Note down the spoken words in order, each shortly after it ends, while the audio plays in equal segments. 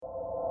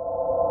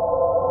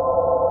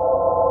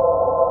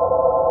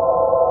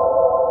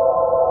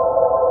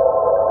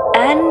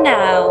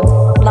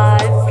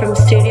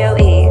Studio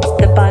E,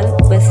 The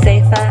Bunt with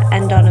Safer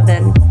and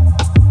Donovan.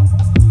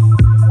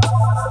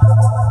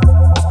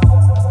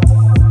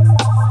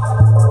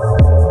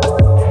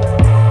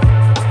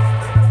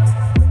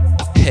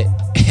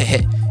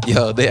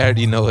 Yo, they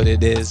already know what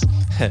it is.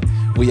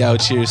 We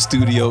out here,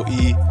 Studio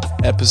E,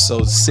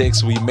 episode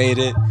 6. We made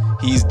it.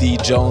 He's D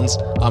Jones,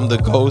 I'm the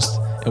ghost,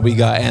 and we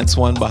got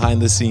Antoine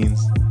behind the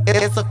scenes.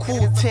 It's a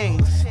cool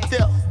thing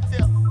still.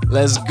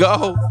 Let's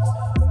go.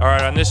 All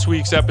right, on this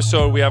week's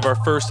episode, we have our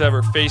first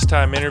ever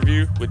FaceTime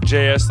interview with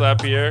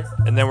Lapierre,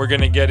 and then we're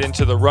going to get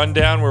into the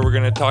rundown where we're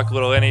going to talk a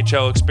little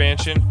NHL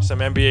expansion, some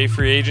NBA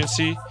free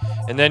agency,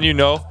 and then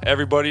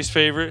everybody's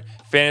favorite,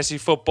 Fantasy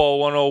Football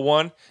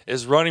 101,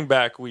 is running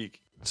back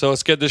week. So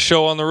let's get this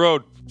show on the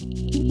road.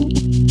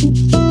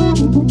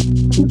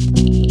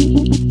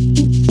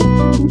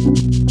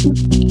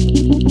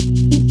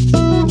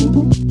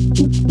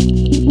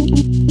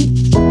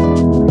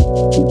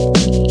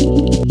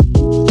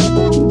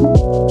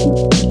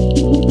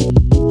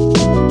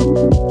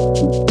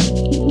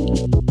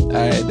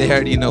 They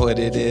already know what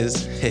it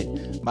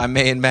is. My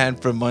main man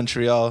from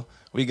Montreal.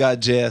 We got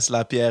JS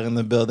Lapierre in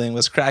the building.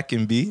 What's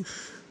cracking, B?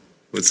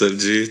 What's up,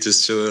 G?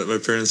 Just chilling at my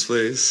parents'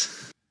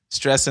 place.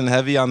 Stressing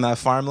heavy on that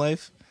farm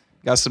life?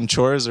 Got some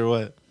chores or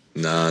what?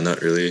 Nah,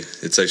 not really.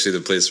 It's actually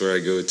the place where I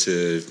go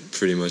to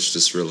pretty much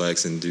just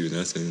relax and do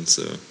nothing,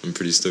 so I'm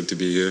pretty stoked to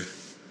be here.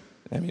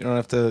 Damn, you don't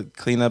have to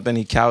clean up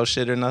any cow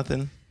shit or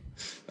nothing?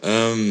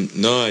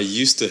 No, I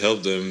used to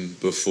help them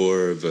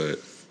before, but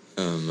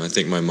I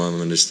think my mom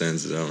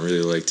understands that I don't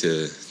really like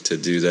to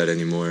do that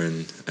anymore, and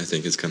I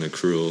think it's kind of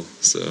cruel,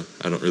 so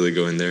I don't really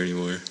go in there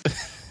anymore.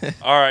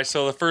 All right,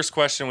 so the first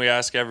question we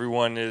ask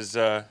everyone is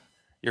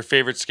your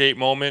favorite skate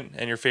moment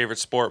and your favorite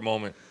sport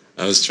moment.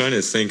 I was trying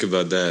to think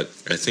about that.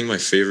 I think my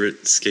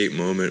favorite skate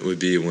moment would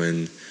be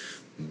when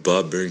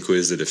Bob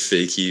Burnquist did a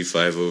fakie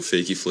 5-0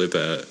 fakie flip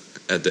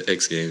at the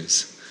X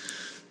Games.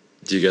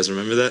 Do you guys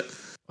remember that?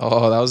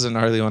 Oh, that was an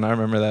early one. I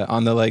remember that.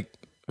 On the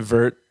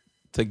vert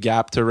to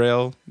gap to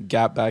rail,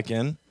 gap back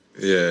in.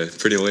 Yeah,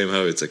 pretty lame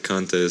how it's a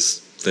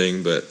contest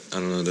thing, but I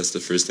don't know. That's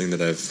the first thing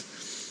that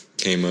I've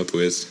came up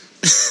with.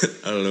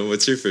 I don't know.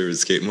 What's your favorite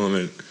skate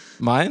moment?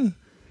 Mine?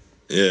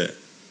 Yeah.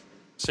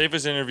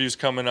 Safa's interview's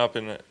coming up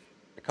in a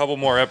couple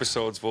more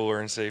episodes. We'll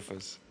learn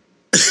Safa's.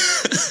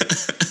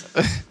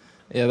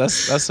 Yeah,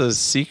 that's a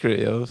secret,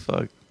 yo.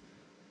 Fuck.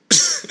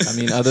 I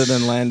mean, other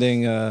than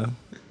landing.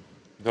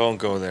 Don't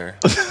go there.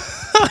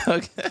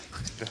 Okay.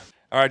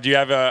 All right. Do you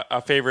have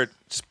a favorite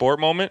sport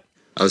moment?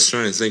 I was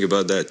trying to think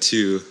about that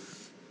too,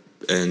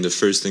 and the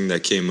first thing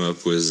that came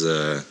up was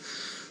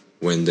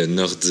when the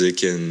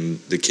Nordic and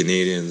the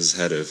Canadians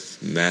had a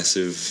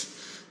massive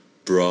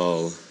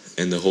brawl,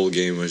 and the whole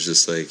game was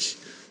just like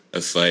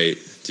a fight.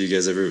 Do you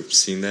guys ever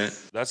seen that?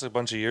 That's a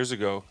bunch of years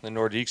ago. The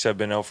Nordiques have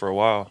been out for a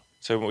while.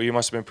 So you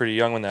must have been pretty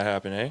young when that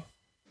happened, eh?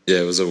 Yeah,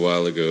 it was a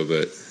while ago,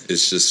 but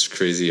it's just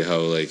crazy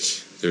how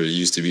there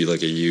used to be a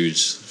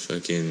huge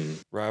fucking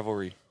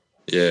rivalry.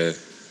 Yeah,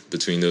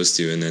 between those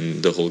two, and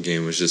then the whole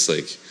game was just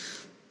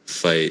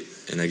fight.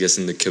 And I guess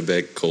in the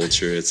Quebec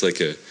culture, it's a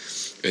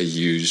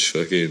huge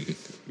fucking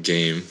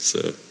game. So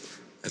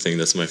I think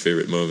that's my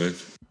favorite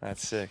moment.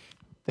 That's sick.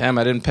 Damn,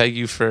 I didn't peg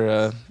you for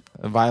a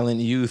violent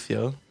youth,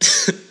 yo.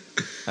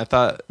 I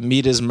thought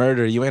meat is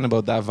murder. You ain't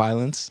about that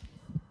violence.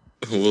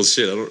 Well,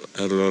 shit, I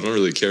don't know. I don't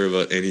really care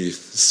about any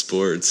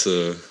sports.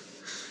 So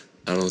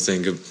I don't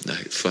think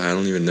I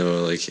don't even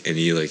know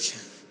any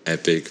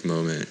epic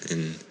moment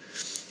in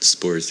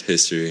sports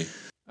history.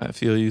 I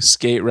feel you.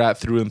 Skate rat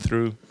through and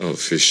through. Oh,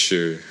 for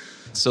sure.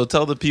 So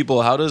tell the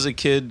people, how does a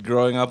kid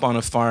growing up on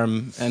a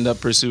farm end up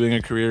pursuing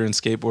a career in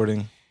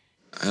skateboarding?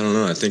 I don't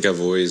know. I think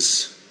I've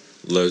always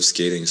loved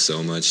skating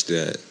so much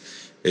that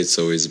it's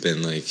always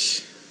been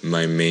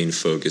my main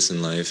focus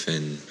in life.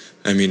 And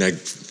I mean, I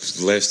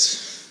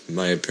left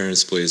my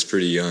parents' place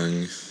pretty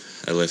young.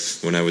 I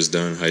left when I was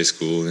done high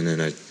school, and then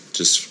I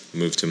just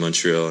moved to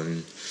Montreal,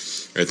 and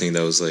I think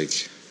that was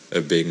a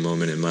big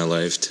moment in my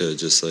life to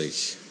just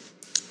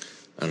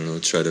I don't know,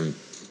 try to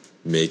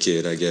make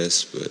it, I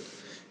guess. But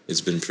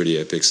it's been pretty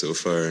epic so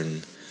far,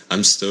 and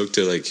I'm stoked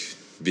to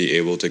be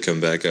able to come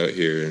back out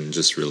here and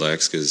just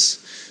relax, because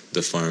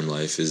the farm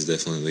life is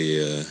definitely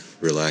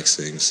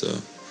relaxing,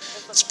 so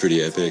it's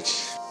pretty epic.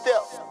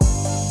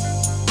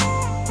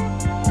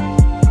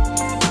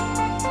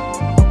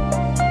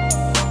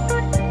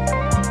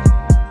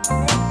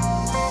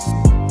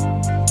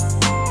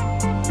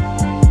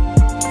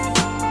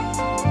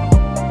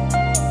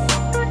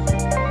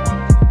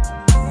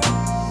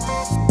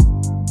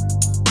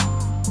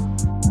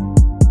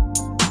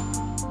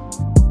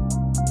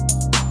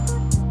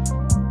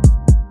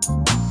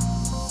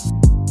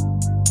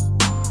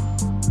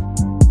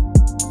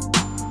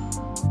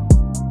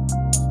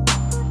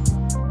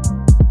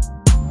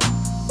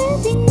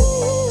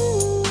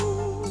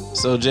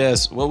 So,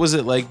 Jess, what was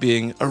it like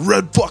being a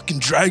red fucking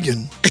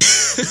dragon?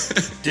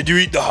 Did you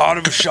eat the heart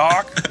of a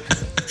shark?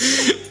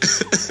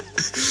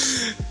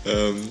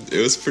 It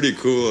was pretty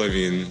cool. I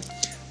mean,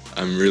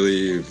 I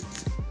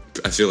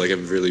feel like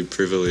I'm really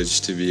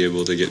privileged to be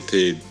able to get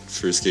paid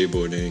for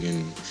skateboarding,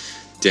 and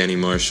Danny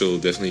Marshall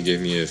definitely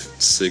gave me a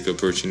sick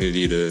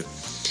opportunity to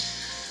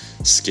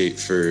skate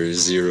for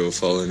zero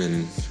falling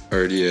in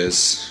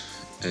RDS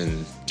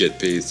and get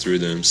paid through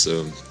them.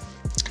 So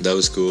that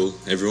was cool.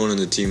 Everyone on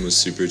the team was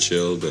super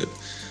chill, but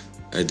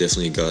I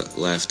definitely got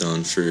laughed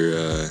on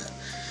for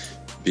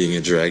being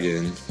a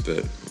dragon,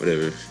 but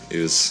whatever. It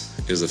was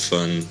a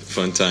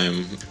fun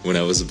time when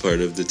I was a part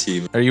of the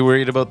team. Are you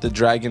worried about the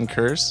dragon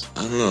curse?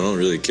 I don't know. I don't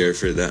really care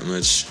for it that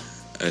much.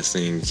 I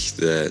think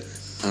that,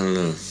 I don't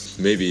know,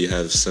 maybe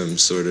have some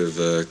sort of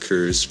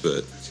curse,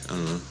 but I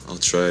don't know. I'll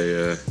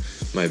try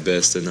my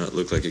best to not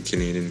look like a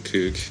Canadian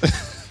kook.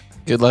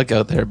 Good luck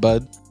out there,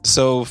 bud.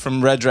 So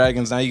from Red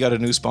Dragons, now you got a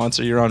new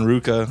sponsor. You're on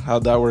Ruka.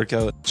 How'd that work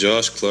out?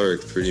 Josh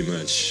Clark pretty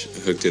much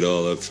hooked it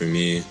all up for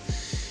me.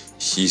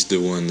 He's the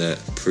one that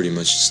pretty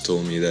much just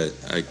told me that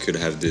I could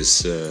have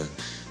this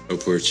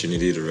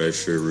opportunity to ride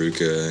for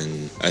Ruka,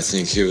 and I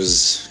think it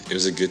was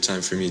a good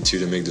time for me too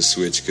to make the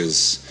switch,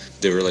 because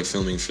they were like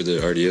filming for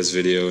the RDS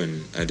video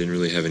and I didn't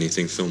really have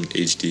anything filmed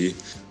HD,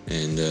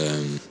 and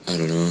I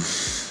don't know,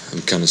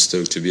 I'm kind of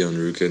stoked to be on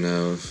Ruka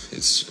now.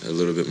 It's a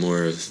little bit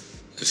more of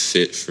a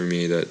fit for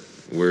me that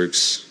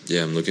works.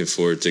 Yeah, I'm looking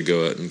forward to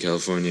go out in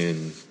California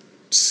and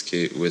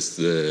skate with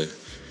the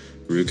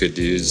Ruka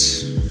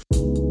dudes.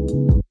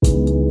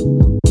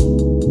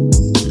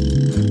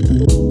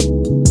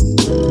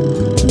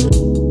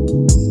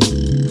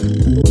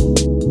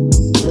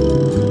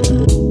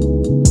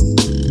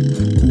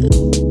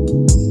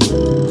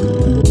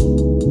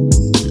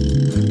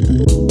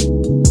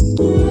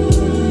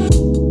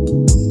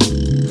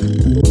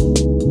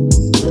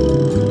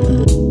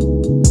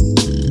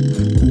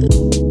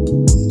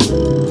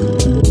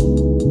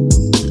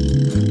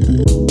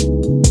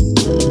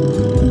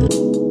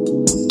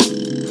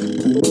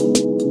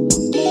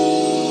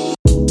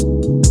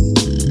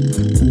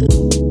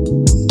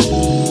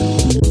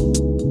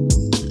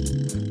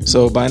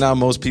 So by now,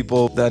 most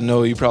people that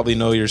know you probably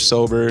know you're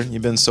sober.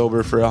 You've been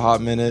sober for a hot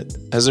minute.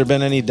 Has there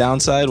been any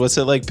downside? What's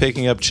it like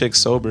picking up chicks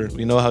sober?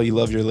 We know how you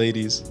love your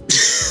ladies.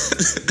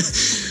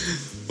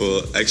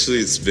 Well, actually,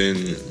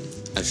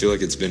 I feel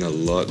like it's been a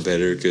lot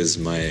better because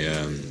my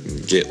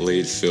get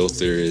laid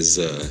filter is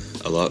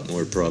a lot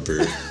more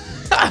proper.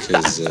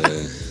 Because,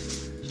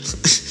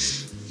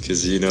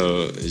 you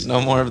know...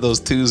 No more of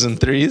those 2s and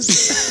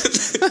 3s?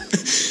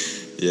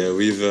 Yeah,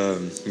 we've,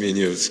 me and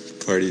you have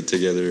partied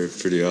together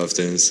pretty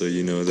often, so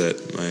you know that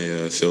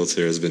my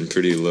filter has been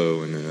pretty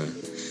low when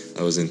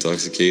I was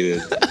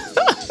intoxicated.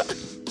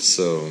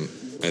 So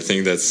I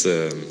think that's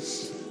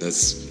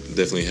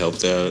definitely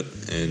helped out,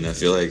 and I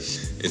feel like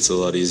it's a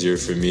lot easier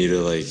for me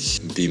to like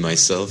be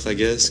myself, I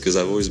guess, because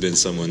I've always been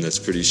someone that's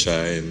pretty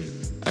shy, and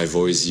I've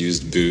always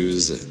used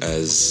booze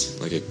as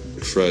like a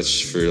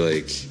crutch for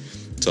like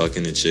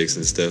talking to chicks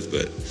and stuff,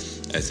 but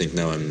I think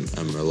now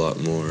I'm a lot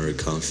more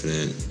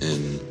confident,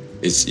 and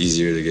it's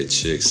easier to get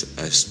chicks,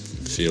 I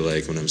feel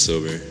like, when I'm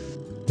sober.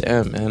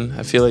 Damn, man.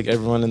 I feel like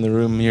everyone in the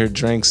room here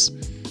drinks.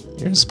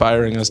 You're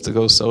inspiring us to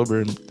go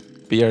sober and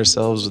be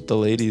ourselves with the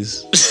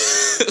ladies.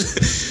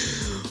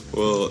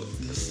 Well,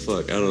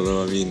 fuck, I don't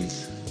know. I mean,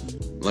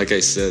 like I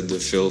said, the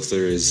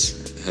filter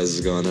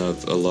has gone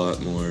up a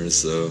lot more,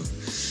 so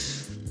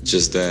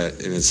just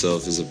that in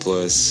itself is a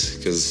plus,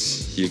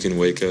 because you can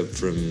wake up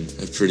from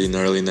a pretty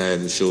gnarly night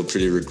and feel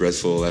pretty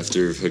regretful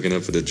after hooking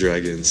up with a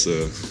dragon,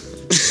 so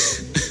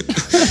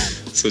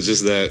so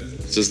just that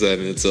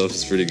in itself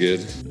is pretty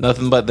good.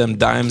 Nothing but them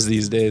dimes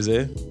these days,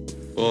 eh?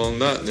 Well,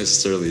 not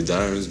necessarily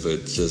dimes,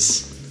 but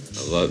just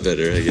a lot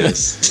better, I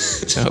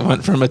guess. I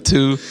went from a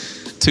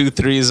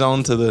 2-3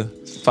 zone to the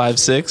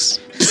 5-6.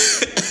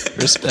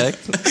 Respect.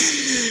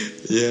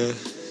 Yeah,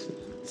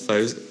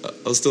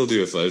 I'll still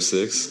do a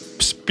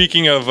 5-6.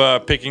 Speaking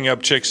of picking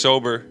up chicks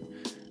sober,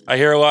 I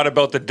hear a lot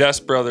about the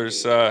Desp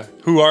Brothers.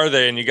 Who are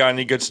they, and you got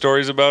any good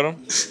stories about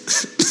them?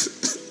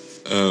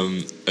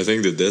 I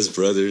think the Desp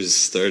Brothers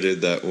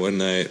started that one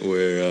night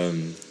where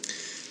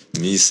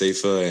me,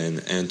 Seifa,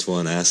 and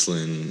Antoine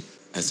Aslan,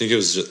 I think it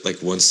was just like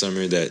one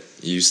summer that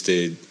you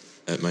stayed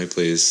at my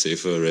place,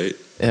 Seifa, right?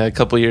 Yeah, a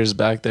couple years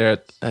back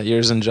there at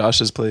yours and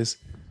Josh's place.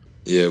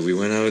 Yeah, we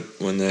went out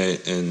one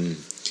night and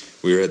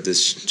we were at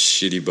this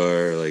shitty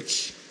bar, like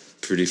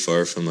pretty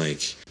far from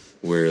like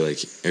where like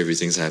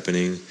everything's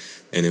happening,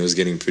 and it was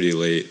getting pretty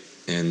late,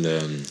 and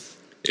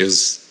it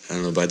was, I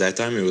don't know, by that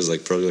time it was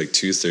like probably like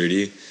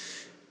 2:30,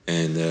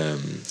 and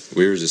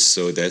we were just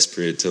so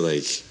desperate to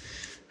like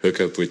hook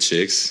up with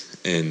chicks,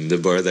 and the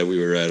bar that we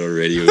were at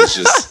already was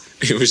just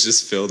it was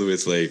just filled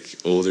with like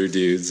older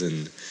dudes,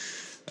 and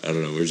I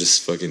don't know, we're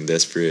just fucking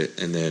desperate.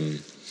 And then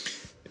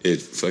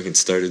it fucking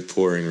started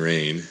pouring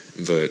rain,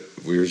 but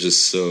we were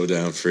just so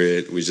down for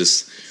it.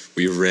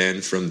 We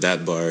ran from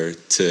that bar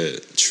to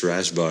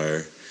Trash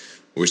Bar,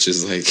 which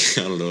is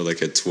like, I don't know,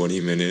 like a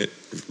 20-minute,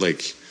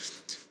 like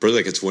probably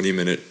like a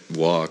 20-minute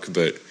walk,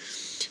 but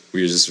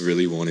we just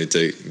really wanted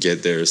to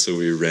get there, so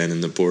we ran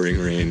in the pouring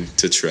rain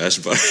to Trash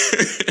Bar.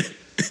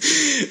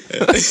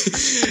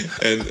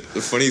 And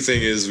the funny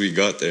thing is, we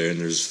got there and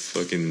there's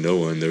fucking no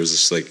one. There was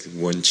just like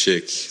one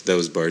chick that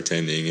was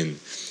bartending, and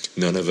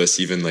none of us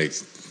even like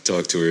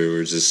talked to her. We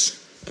were just,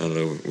 I don't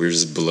know, we were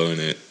just blowing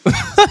it.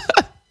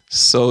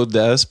 So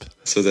Desp.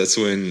 So that's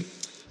when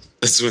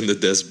the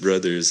Desp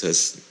Brothers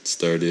has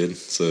started.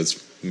 So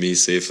it's me,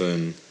 Seifa,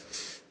 and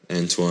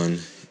Antoine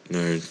in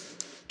our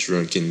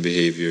drunken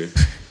behavior,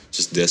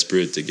 just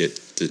desperate to get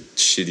the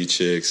shitty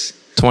chicks.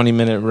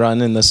 20-minute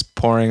run in this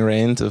pouring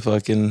rain to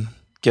fucking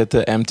get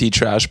the empty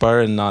trash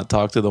bar and not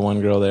talk to the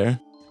one girl there.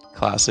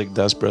 Classic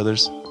Desp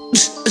Brothers.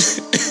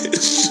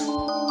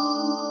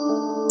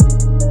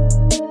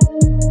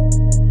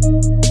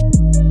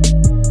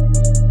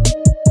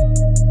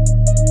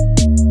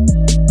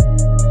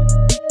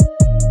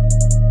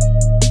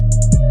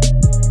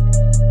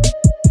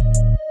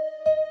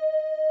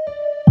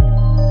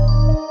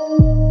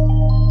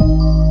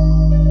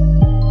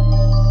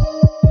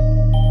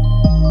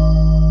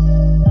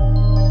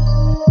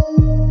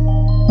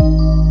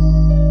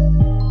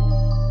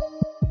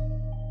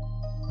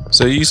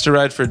 So you used to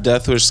ride for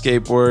Deathwish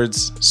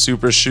skateboards,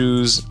 Super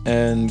Shoes,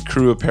 and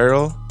Crew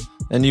Apparel,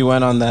 and you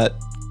went on that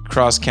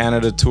cross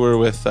Canada tour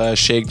with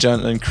Shake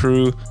Junt and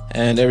crew,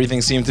 and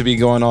everything seemed to be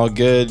going all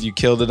good. You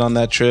killed it on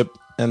that trip,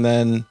 and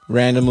then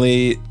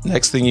randomly,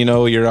 next thing you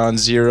know, you're on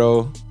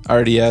Zero,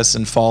 RDS,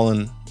 and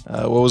Fallen.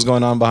 What was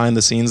going on behind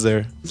the scenes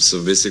there?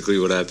 So basically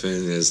what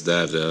happened is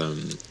that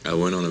I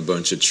went on a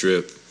bunch of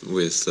trip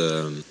with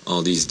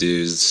all these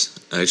dudes.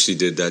 I actually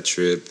did that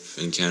trip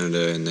in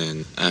Canada, and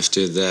then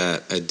after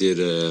that I did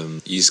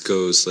East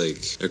Coast,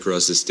 like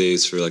across the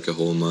States for like a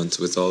whole month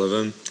with all of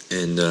them.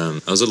 And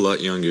I was a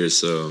lot younger,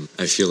 so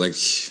I feel like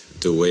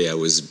the way I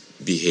was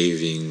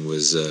behaving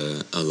was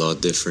a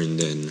lot different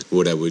than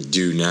what I would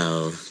do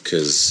now,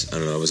 because I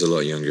don't know, I was a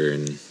lot younger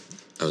and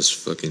I was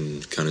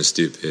fucking kind of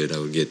stupid. I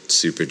would get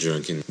super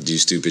drunk and do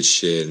stupid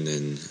shit, and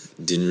then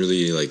didn't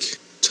really like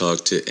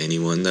talk to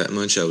anyone that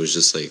much. I was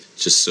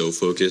just so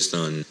focused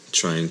on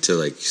trying to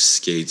like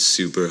skate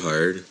super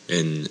hard.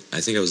 And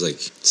I think I was like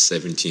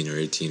 17 or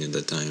 18 at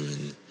that time,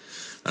 and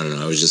I don't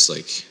know, I was just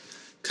like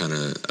kind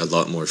of a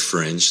lot more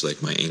French.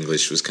 Like my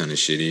English was kind of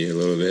shitty a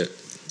little bit,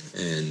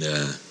 and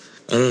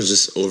I don't know,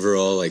 just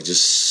overall like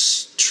just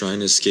trying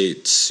to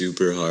skate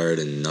super hard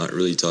and not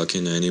really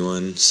talking to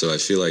anyone. So I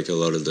feel like a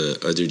lot of the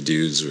other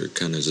dudes were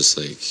kind of just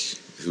like,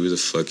 who the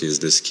fuck is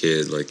this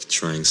kid, like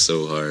trying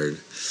so hard?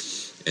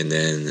 And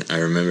then I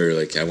remember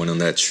like I went on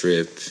that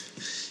trip,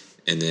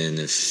 and then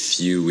a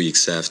few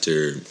weeks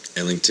after,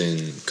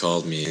 Ellington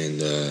called me,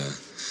 and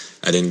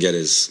I didn't get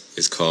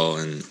his call,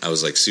 and I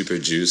was like super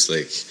juiced.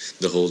 Like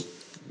the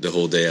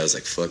whole day I was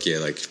like, fuck yeah,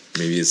 like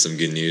maybe it's some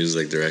good news,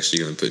 like they're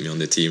actually gonna put me on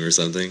the team or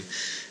something.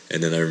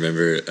 And then I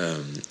remember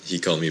he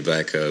called me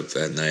back up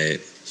at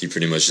night. He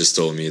pretty much just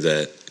told me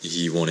that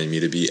he wanted me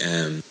to be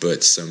AM,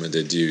 but some of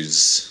the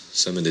dudes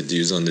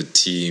on the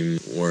team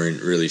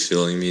weren't really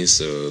feeling me,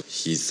 so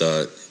he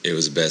thought it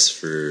was best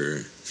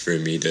for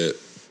me to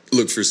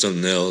look for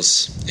something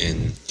else.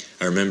 And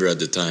I remember at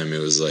the time it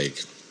was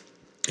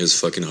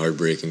fucking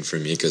heartbreaking for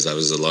me, because I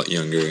was a lot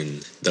younger,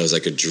 and that was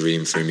like a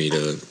dream for me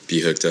to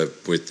be hooked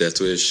up with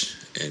Deathwish,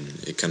 and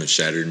it kind of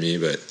shattered me.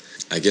 But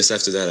I guess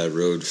after that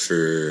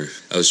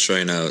I was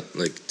trying out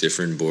like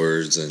different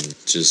boards, and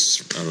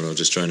just, I don't know,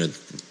 just trying to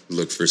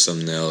look for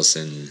something else.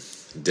 And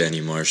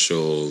Danny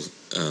Marshall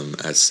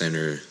at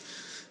center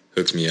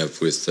hooked me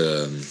up with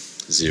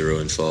Zero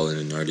and Fallen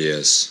and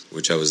RDS,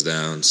 which I was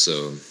down,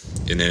 so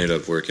it ended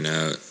up working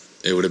out.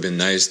 It would have been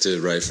nice to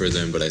ride for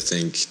them, but I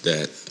think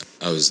that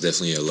I was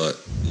definitely a lot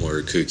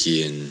more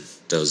kooky, and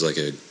that was like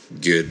a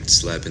good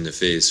slap in the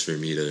face for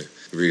me to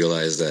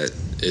realize that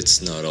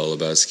it's not all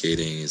about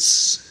skating.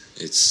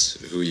 It's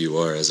who you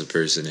are as a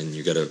person, and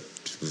you gotta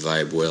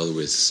vibe well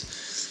with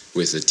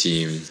the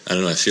team. I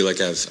don't know, I feel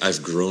like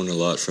I've grown a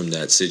lot from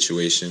that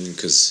situation,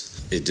 because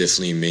it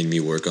definitely made me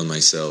work on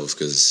myself,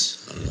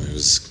 because I don't know, it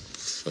was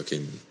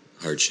fucking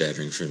heart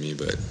shattering for me.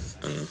 But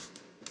I don't know,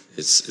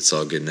 it's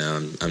all good now.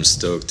 I'm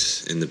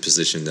stoked in the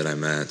position that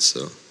I'm at,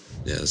 so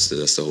yeah, that's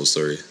the whole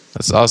story.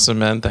 That's awesome,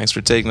 man. Thanks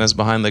for taking us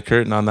behind the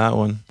curtain on that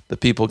one. The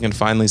people can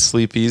finally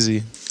sleep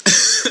easy.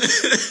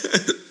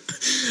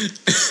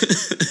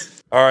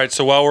 All right,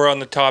 so while we're on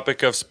the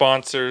topic of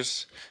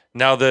sponsors,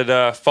 now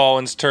that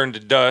Fallen's turned to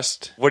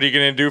dust, what are you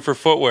going to do for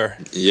footwear?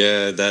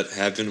 Yeah, that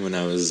happened when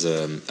I was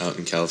out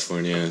in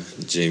California.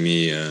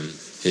 Jamie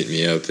hit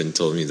me up and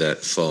told me that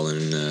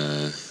Fallen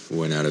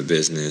went out of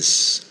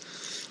business.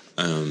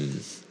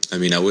 I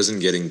mean, I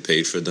wasn't getting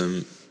paid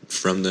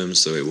from them,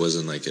 so it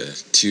wasn't like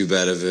too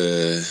bad of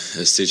a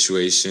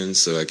situation.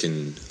 So I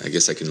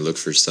guess I can look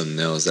for something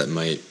else that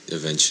might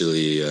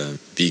eventually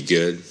be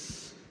good.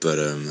 But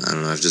I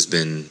don't know, I've just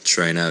been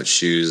trying out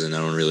shoes, and I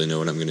don't really know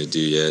what I'm going to do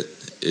yet.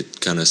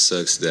 It kind of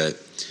sucks that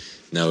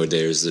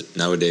nowadays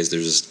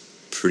there's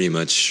just pretty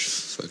much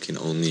fucking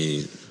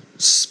only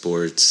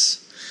sports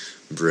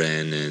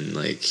brand and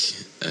like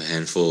a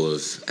handful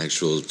of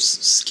actual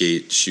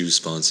skate shoe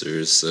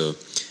sponsors. So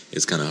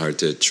it's kind of hard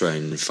to try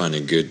and find a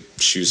good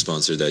shoe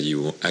sponsor that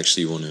you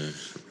actually want to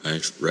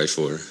right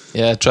for.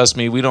 Yeah, trust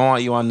me, we don't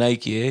want you on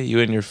Nike, eh? You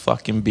and your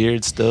fucking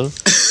beard still.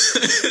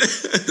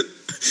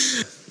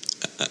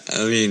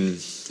 I mean,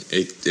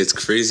 it's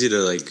crazy to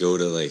like go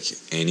to like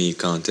any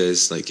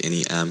contest, like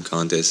any AM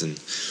contest, and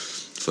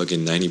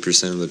fucking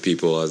 90% of the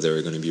people out there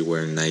are going to be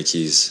wearing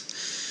Nikes.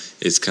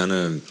 It's kind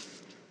of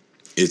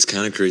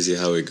crazy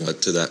how it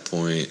got to that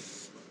point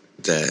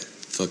that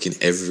fucking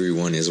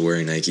everyone is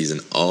wearing Nikes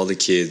and all the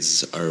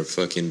kids are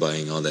fucking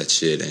buying all that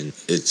shit. And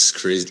it's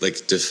crazy,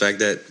 like the fact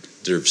that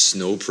their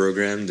snow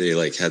program, they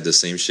like had the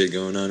same shit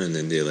going on and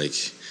then they like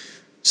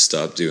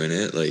stopped doing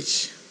it. Like,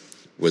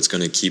 what's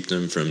gonna keep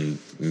them from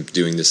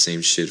doing the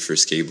same shit for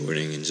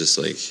skateboarding and just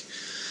like,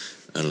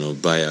 I don't know,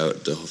 buy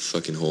out the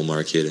fucking whole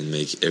market and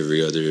make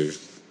every other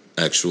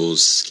actual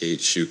skate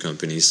shoe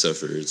company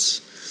suffer? It's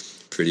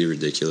pretty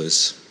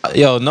ridiculous.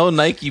 Yo, no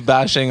Nike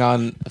bashing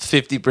on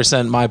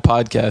 50% my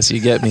podcast, you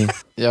get me?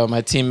 Yo,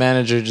 my team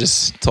manager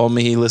just told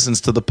me he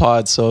listens to the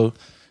pod, so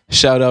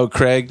shout out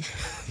Craig.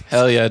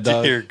 Hell yeah,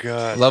 dog. Dear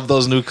God. Love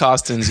those new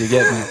costumes, you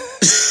get me?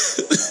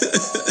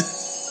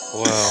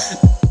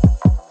 Wow.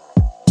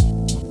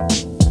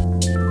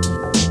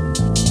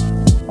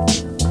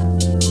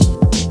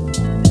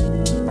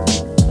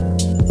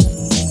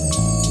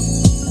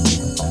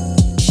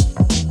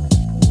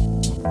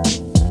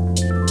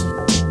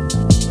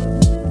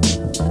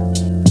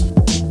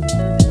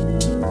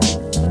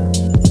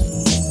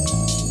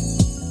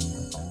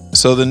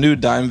 So the new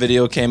Dime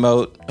video came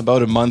out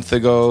about a month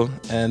ago,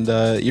 and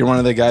you're one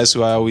of the guys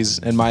who I always,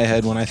 in my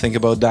head, when I think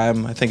about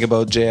Dime, I think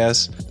about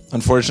JS.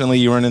 Unfortunately,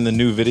 you weren't in the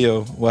new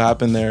video. What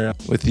happened there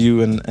with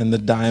you and the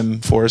Dime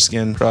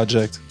foreskin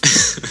project?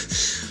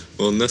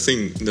 Well,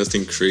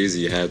 nothing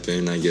crazy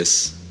happened. I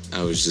guess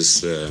I was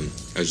just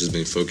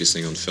been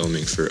focusing on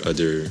filming for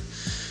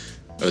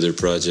other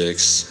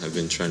projects. I've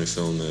been trying to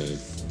film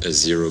a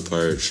zero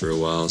part for a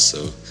while,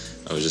 so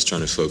I was just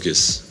trying to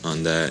focus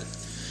on that.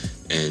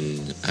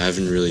 And I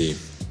haven't really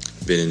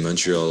been in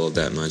Montreal all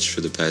that much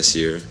for the past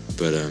year,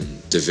 but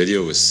the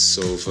video was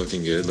so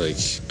fucking good. Like,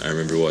 I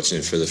remember watching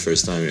it for the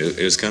first time.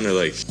 It was kind of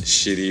like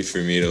shitty for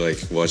me to like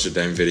watch a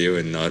Dime video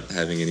and not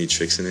having any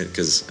tricks in it,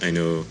 because I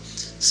know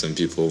some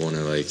people want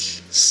to like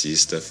see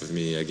stuff of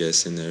me, I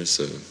guess, in there.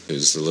 So it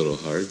was a little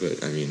hard,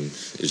 but I mean,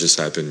 it just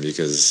happened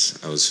because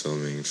I was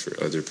filming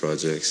for other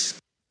projects.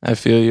 I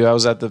feel you. I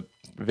was at the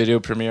video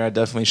premiere. I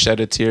definitely shed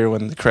a tear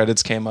when the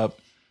credits came up.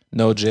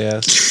 No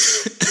JS.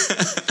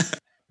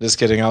 Just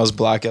kidding. I was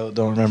blackout.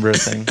 Don't remember a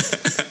thing.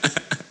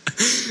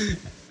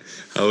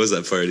 How was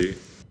that party?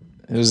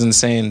 It was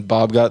insane.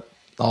 Bob got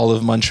all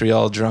of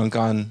Montreal drunk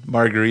on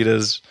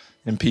margaritas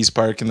in Peace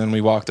Park, and then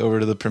we walked over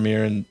to the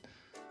premiere, and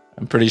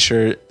I'm pretty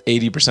sure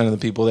 80% of the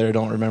people there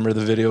don't remember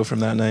the video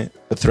from that night.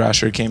 The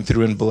Thrasher came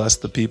through and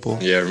blessed the people.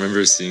 Yeah, I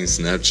remember seeing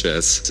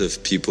Snapchats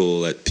of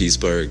people at Peace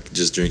Park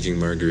just drinking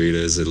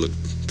margaritas. It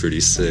looked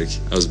pretty sick.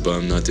 I was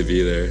bummed not to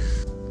be there.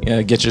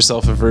 Yeah, get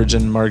yourself a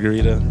virgin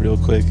margarita real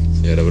quick.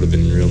 Yeah, that would have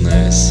been real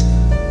nice.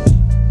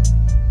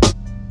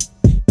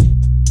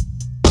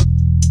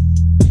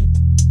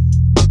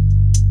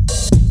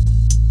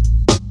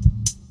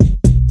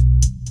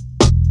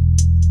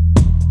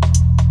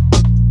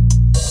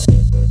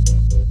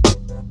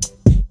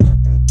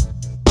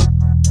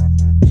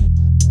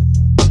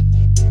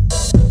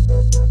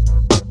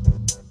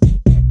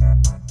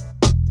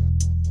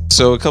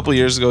 So a couple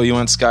years ago, you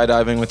went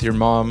skydiving with your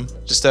mom.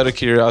 Just out of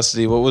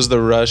curiosity, what was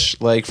the rush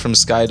like from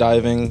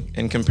skydiving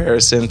in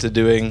comparison to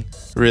doing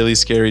really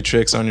scary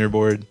tricks on your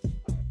board?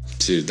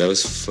 Dude, that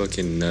was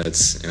fucking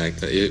nuts. And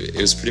it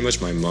was pretty much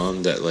my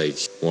mom that like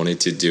wanted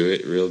to do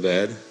it real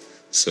bad.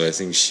 So I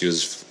think she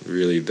was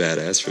really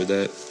badass for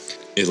that.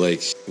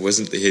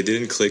 It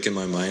didn't click in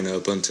my mind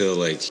up until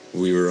like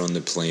we were on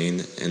the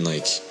plane and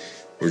like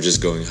we're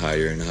just going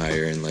higher and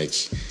higher, and like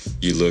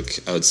you look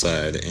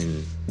outside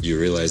and you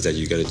realize that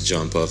you got to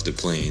jump off the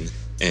plane.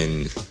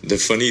 And the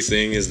funny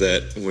thing is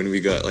that when we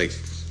got like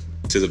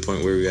to the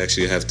point where we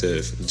actually have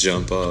to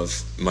jump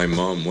off, my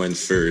mom went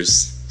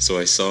first. So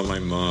I saw my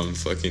mom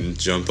fucking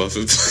jump off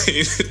a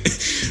plane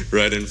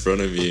right in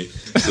front of me.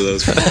 So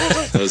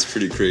that was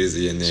pretty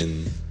crazy. And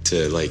then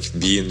to like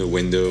be in the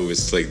window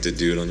with like the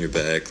dude on your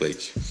back,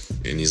 like,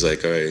 and he's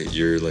like, all right,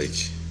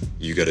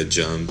 you got to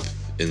jump.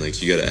 And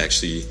like, you got to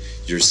actually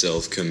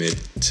yourself commit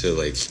to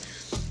like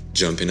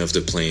jumping off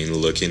the plane,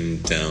 looking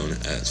down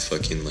at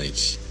fucking like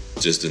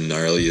just the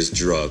gnarliest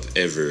drop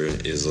ever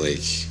is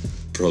like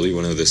probably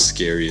one of the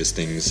scariest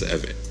things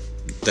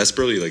that's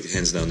probably like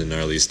hands down the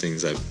gnarliest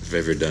things I've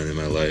ever done in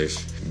my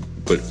life.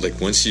 But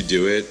like once you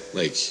do it,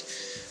 like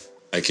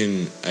I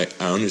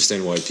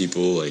understand why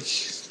people like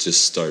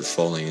just start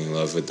falling in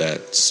love with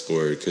that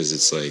sport, because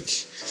it's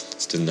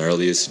the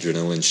gnarliest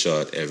adrenaline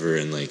shot ever.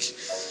 And like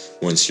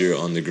once you're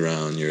on the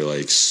ground, you're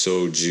like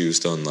so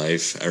juiced on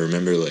life. I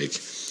remember like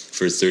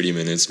for 30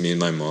 minutes, me and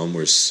my mom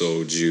were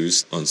so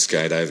juiced on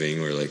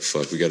skydiving. We're like,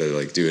 fuck, we gotta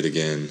like do it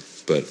again.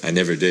 But I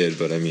never did.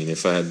 But I mean,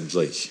 if I had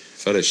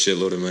a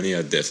shitload of money,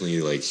 I'd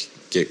definitely like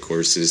get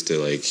courses to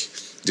like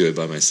do it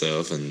by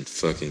myself and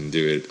fucking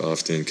do it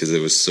often because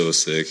it was so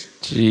sick.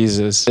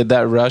 Jesus. Did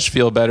that rush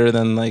feel better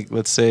than, like,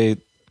 let's say,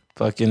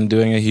 fucking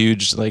doing a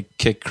huge, like,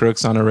 kick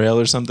crooks on a rail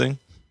or something?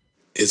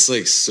 It's,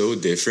 like, so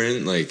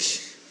different. Like,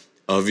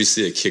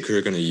 obviously a kick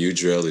crook on a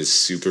huge rail is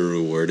super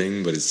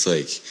rewarding, but it's,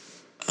 like,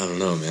 I don't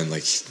know, man.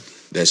 Like,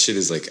 that shit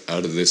is, like,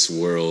 out of this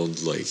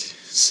world, like,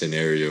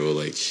 scenario.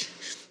 Like,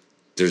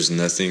 there's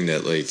nothing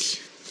that, like,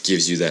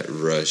 gives you that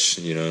rush,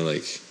 you know?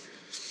 Like,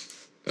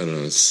 I don't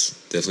know. It's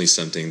definitely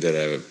something that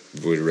I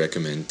would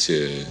recommend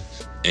to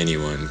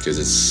anyone because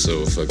it's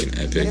so fucking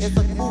epic. It's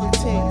a cool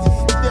thing.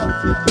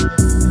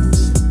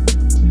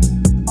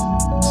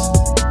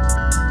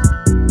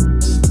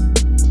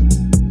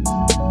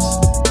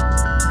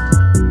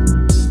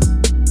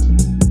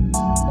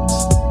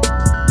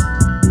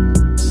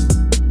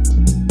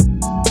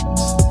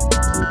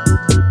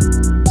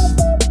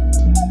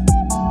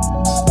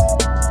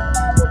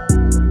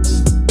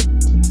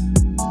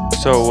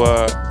 Still.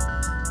 So,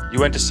 you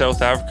went to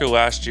South Africa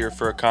last year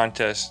for a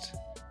contest.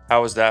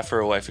 How was that for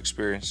a life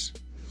experience?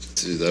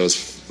 Dude, that was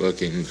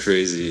fucking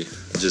crazy.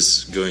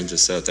 Just going to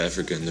South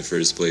Africa in the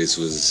first place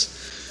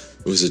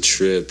was a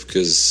trip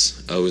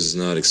because I was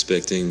not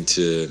expecting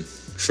to,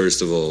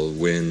 first of all,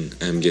 win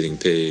I'm Getting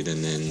Paid,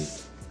 and then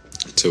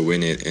to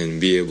win it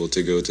and be able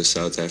to go to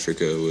South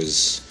Africa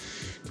was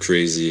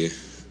crazy.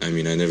 I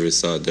mean, I never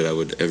thought that I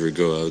would ever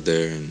go out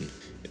there, and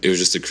it was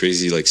just a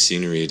crazy, like,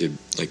 scenery to,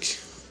 like,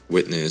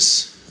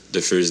 witness.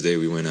 The first day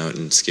we went out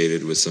and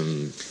skated with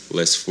some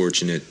less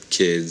fortunate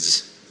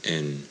kids,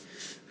 and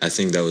I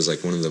think that was,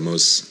 like, one of the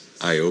most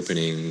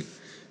eye-opening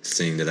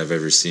thing that I've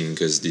ever seen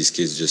because these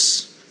kids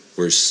just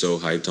were so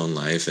hyped on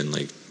life and,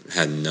 like,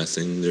 had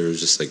nothing. They were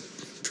just, like,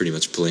 pretty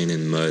much playing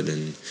in mud,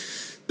 and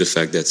the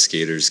fact that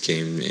skaters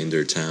came in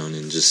their town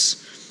and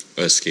just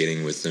us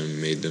skating with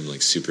them made them,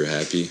 like, super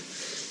happy.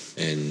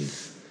 And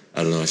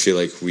I don't know, I feel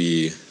like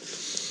we,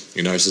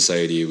 in our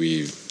society,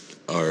 we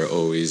are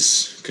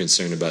always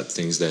concerned about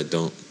things that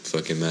don't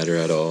fucking matter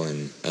at all.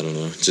 And I don't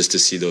know, just to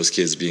see those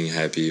kids being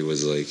happy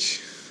was, like,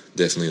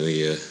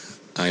 definitely a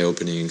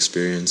eye-opening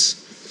experience.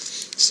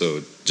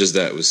 So just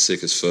that was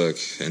sick as fuck.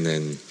 And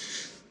then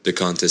the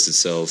contest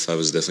itself, I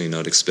was definitely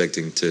not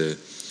expecting to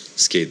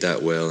skate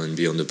that well and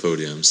be on the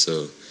podium.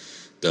 So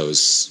that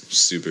was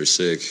super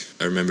sick.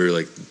 I remember,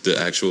 like,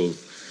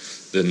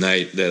 the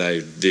night that I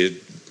did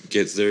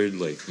get third,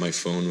 like, my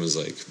phone was,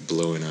 like,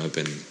 blowing up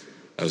and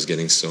I was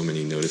getting so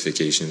many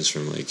notifications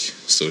from, like,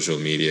 social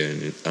media,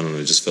 and I don't know,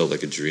 it just felt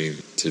like a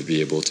dream to be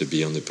able to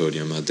be on the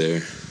podium out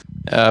there.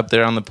 Up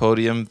there on the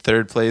podium,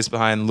 third place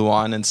behind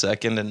Luan in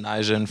second and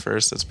Nyjah in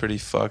first. That's pretty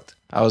fucked.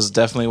 I was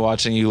definitely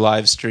watching you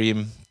live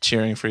stream,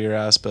 cheering for your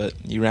ass, but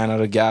you ran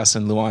out of gas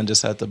and Luan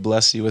just had to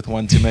bless you with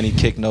one too many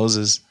kick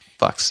noses.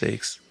 Fuck's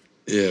sakes.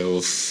 Yeah,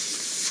 well,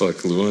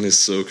 fuck, Luan is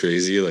so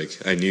crazy. Like,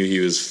 I knew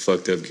he was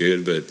fucked up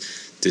good, but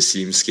to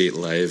see him skate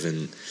live,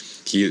 and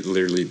he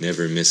literally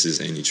never misses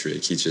any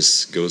trick. He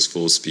just goes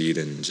full speed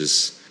and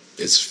just,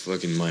 it's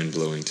fucking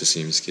mind-blowing to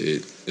see him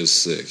skate. It was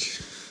sick.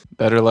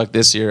 Better luck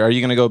this year. Are you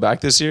going to go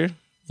back this year?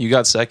 You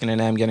got second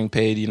and I'm Getting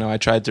Paid. You know, I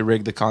tried to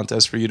rig the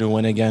contest for you to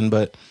win again,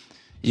 but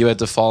you had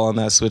to fall on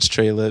that switch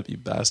tray lip, you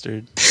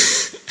bastard.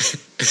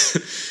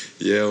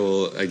 Yeah,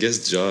 well, I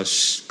guess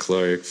Josh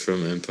Clark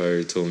from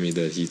Empire told me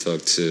that he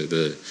talked to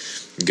the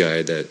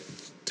guy that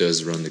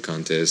does run the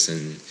contest,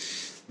 and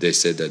they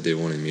said that they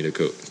wanted me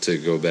to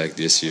go back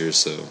this year,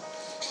 so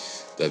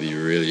that'd be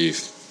really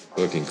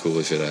fucking cool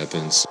if it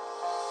happens.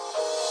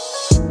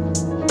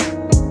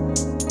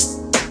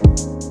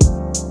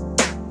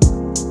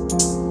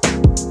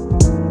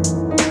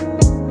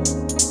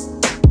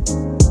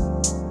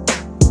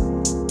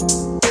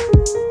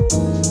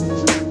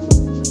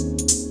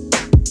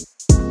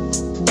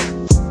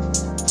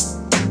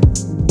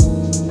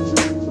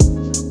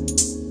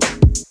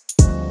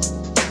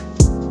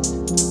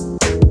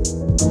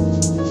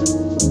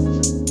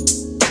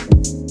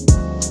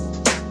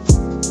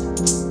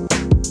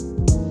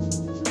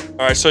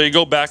 All right, so you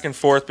go back and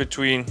forth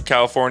between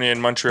California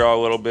and Montreal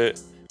a little bit.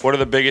 What are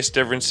the biggest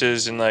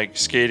differences in, like,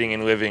 skating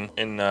and living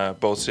in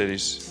both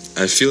cities?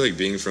 I feel like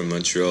being from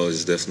Montreal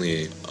is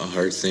definitely a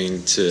hard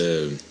thing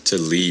to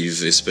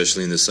leave,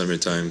 especially in the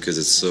summertime, because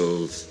it's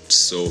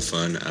so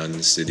fun out in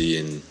the city,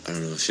 and I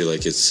don't know, I feel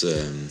like it's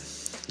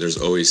there's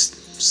always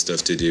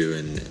stuff to do,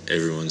 and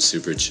everyone's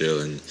super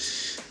chill, and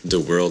the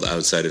world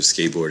outside of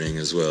skateboarding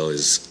as well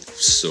is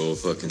so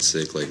fucking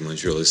sick. Like,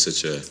 Montreal is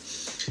such a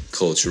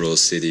cultural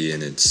city,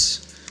 and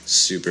it's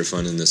super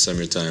fun in the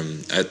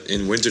summertime.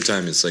 In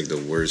wintertime, it's like the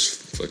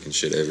worst fucking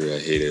shit ever. I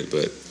hate it,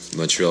 but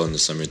Montreal in the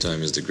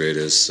summertime is the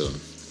greatest, so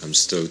I'm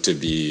stoked to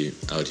be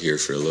out here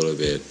for a little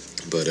bit.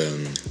 But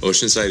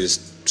Oceanside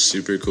is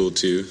super cool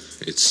too.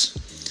 It's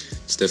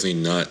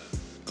definitely not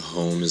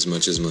home as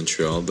much as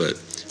Montreal,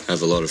 but I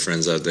have a lot of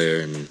friends out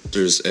there, and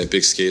there's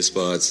epic skate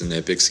spots and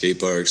epic skate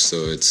parks, so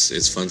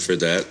it's fun for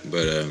that.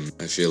 But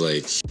I feel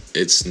like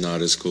it's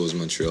not as cool as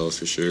Montreal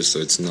for sure, so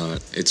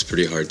it's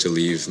pretty hard to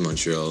leave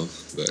Montreal,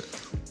 but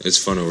it's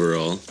fun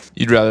overall.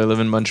 You'd rather live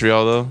in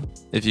Montreal, though,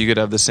 if you could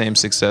have the same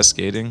success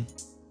skating?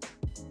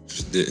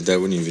 that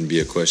wouldn't even be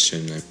a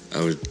question.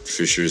 I would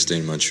for sure stay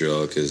in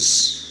Montreal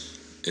because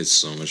it's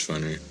so much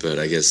funner. But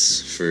I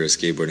guess for a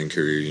skateboarding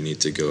career, you need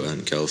to go out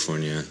in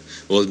California.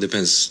 Well, it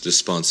depends the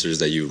sponsors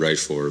that you write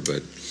for,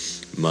 but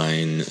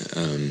mine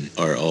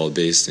are all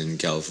based in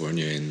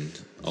California and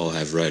all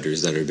have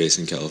riders that are based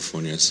in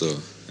California. So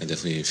I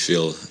definitely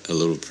feel a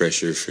little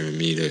pressure for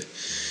me to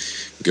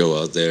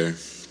go out there,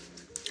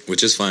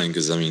 which is fine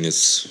because, I mean, it's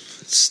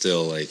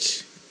still like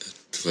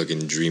a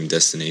fucking dream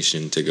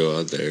destination to go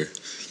out there.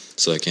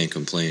 So I can't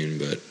complain,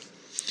 but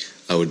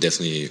I would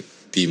definitely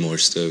be more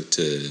stoked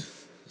to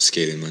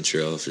skate in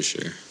Montreal for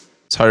sure.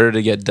 It's harder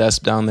to get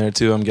Desp down there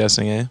too, I'm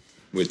guessing, eh?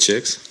 With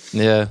chicks?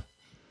 Yeah.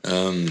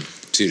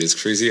 Dude, it's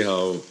crazy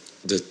how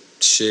the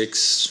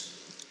chicks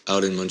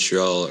out in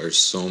Montreal are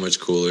so much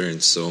cooler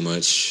and so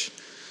much,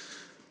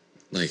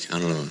 like, I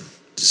don't know,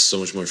 just so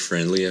much more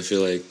friendly, I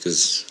feel like,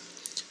 because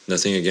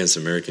nothing against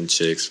American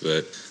chicks,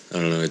 but I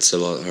don't know, it's a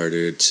lot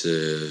harder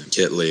to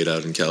get laid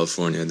out in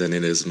California than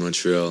it is in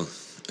Montreal.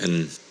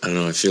 And I don't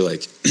know, I feel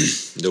like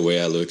the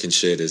way I look and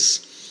shit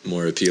is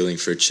more appealing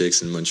for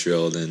chicks in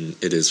Montreal than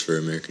it is for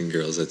American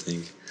girls, I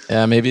think.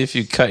 Yeah, maybe if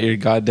you cut your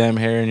goddamn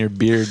hair and your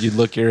beard, you'd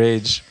look your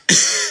age.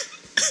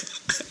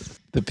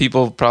 The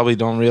people probably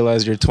don't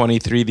realize you're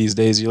 23 these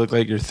days. You look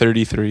like you're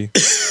 33.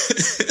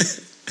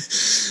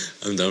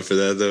 I'm down for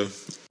that, though.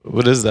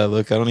 What is that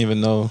look? I don't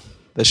even know.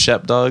 The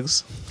Shep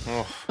Dogs?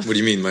 Oh. What do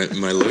you mean,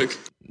 my look?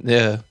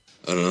 Yeah.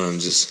 I don't know, I'm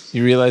just...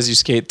 You realize you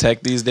skate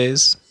tech these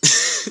days?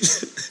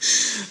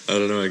 I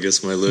don't know, I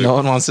guess my look... No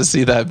one wants to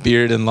see that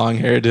beard and long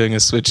hair doing a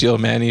switch heel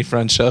Manny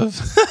front shove.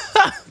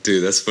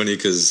 Dude, that's funny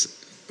because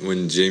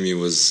when Jamie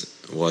was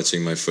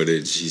watching my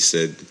footage, he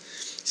said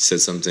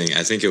something.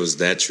 I think it was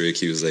that trick.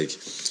 He was like,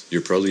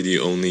 "You're probably the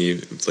only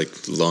like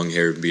long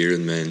hair bearded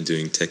man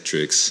doing tech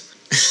tricks."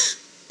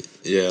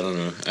 Yeah, I don't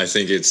know. I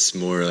think it's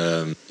more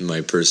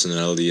my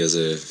personality as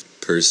a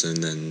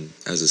person than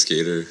as a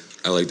skater.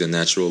 I like the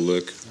natural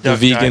look. The Duck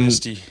vegan,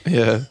 Dynasty.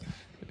 yeah,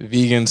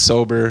 vegan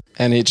sober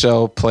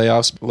NHL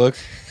playoffs look.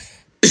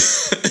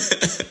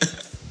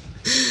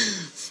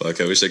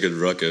 Fuck, I wish I could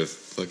rock a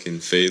fucking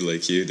fade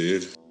like you,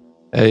 dude.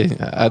 Hey,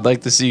 I'd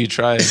like to see you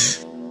try.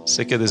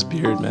 Sick of this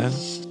beard, man.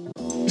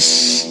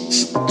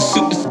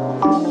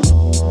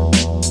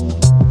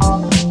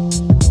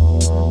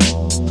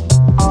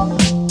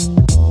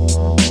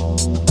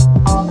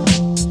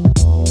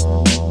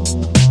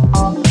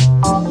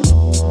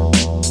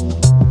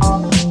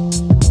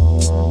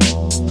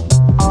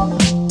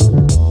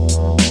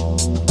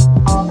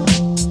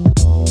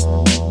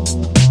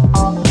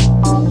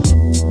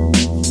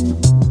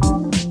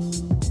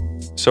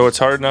 So it's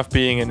hard enough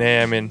being an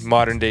AM in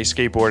modern day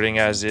skateboarding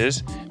as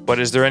is, but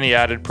is there any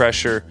added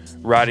pressure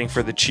riding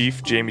for the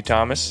chief, Jamie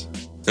Thomas?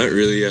 Not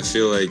really. I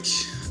feel like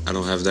I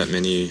don't have that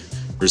many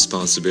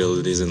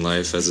responsibilities in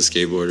life as a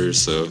skateboarder,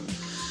 so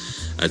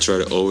I try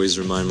to always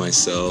remind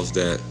myself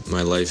that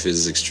my life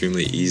is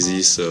extremely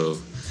easy, so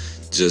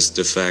just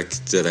the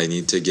fact that I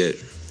need to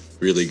get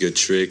really good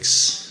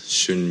tricks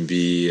shouldn't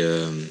be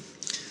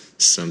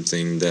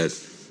something that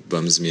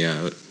bums me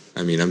out.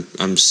 I mean,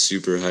 I'm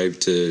super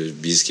hyped to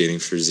be skating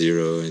for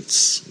Zero.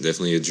 It's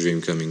definitely a dream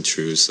coming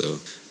true, so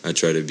I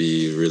try to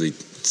be really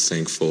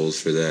thankful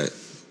for that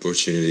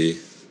opportunity.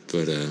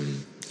 But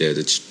yeah,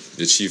 the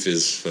chief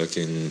is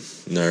fucking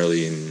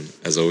gnarly and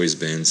has always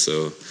been,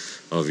 so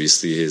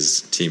obviously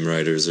his team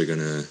riders are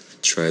gonna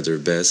try their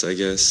best, I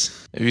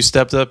guess. Have you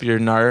stepped up your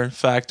NAR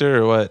factor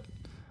or what?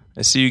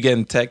 I see you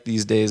getting tech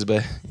these days,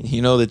 but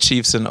you know the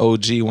Chief's an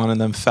OG, one of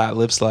them fat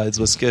lip slides.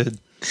 What's good?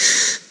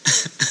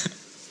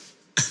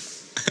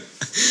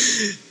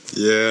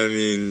 Yeah, I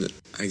mean,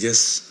 I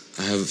guess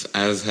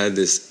I've had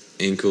this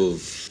ankle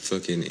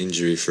fucking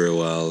injury for a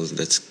while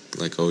that's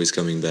like always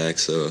coming back,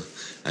 so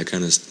I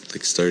kind of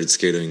like started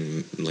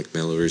skating like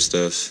mellower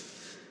stuff,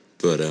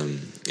 but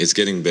it's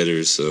getting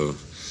better, so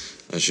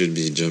I should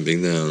be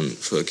jumping down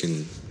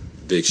fucking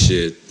big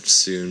shit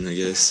soon, I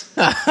guess.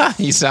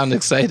 You sound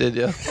excited,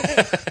 yo.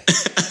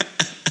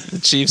 The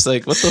Chief's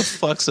like, what the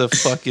fuck's a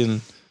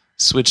fucking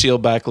switch heel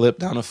back lip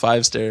down a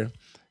 5-stair?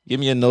 Give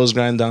me a nose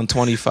grind down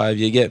 25,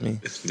 you get me?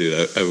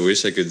 Dude, I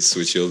wish I could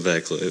switch heel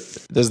back lip.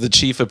 Does the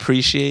Chief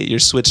appreciate your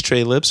switch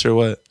tray lips or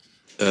what?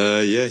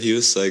 Yeah, he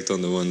was psyched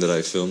on the one that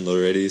I filmed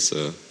already,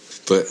 so.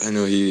 But I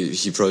know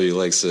he probably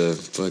likes a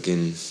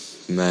fucking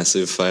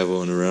massive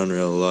 5-0 and a round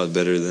rail a lot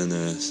better than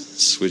a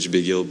switch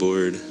big heel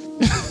board.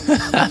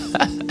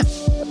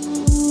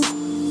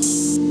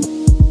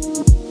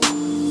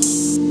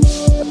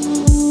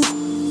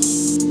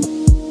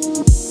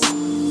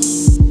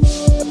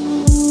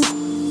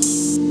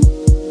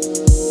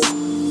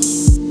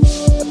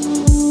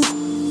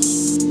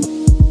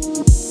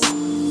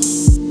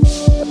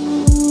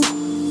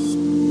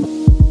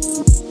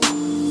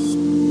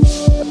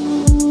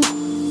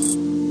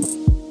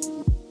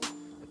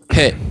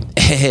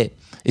 Hey,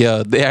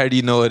 yo, they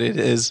already know what it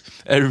is.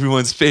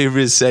 Everyone's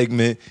favorite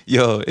segment.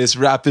 Yo, it's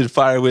Rapid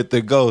Fire with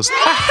the Ghost.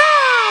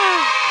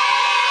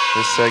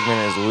 This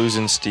segment is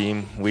losing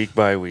steam week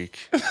by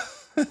week.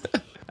 All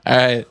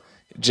right,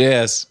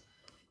 JS,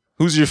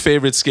 Who's your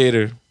favorite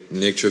skater?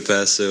 Nick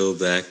Trapasso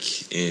back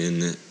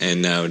in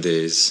and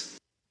nowadays.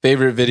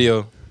 Favorite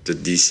video? The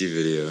DC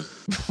video.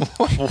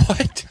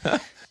 What?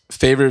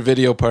 Favorite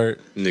video part?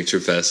 Nick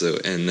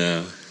Trapasso and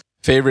now.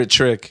 Favorite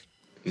trick?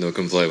 No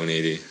Comply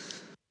 180.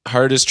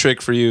 Hardest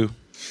trick for you?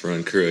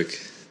 Front crook.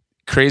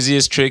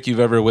 Craziest trick you've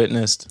ever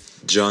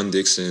witnessed? John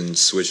Dixon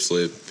switch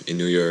flip in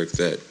New York,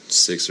 that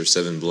 6 or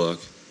 7 block.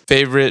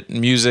 Favorite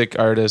music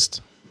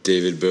artist?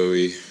 David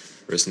Bowie,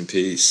 rest in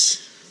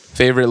peace.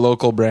 Favorite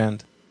local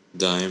brand?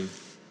 Dime.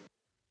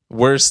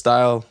 Worst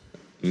style?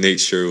 Nate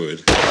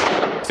Sherwood.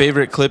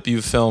 Favorite clip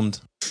you've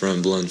filmed?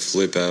 Front blunt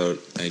flip out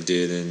I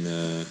did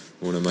in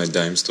one of my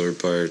Dime store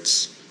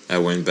parts. I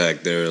went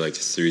back there like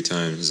 3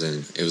 times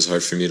and it was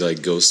hard for me to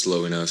like go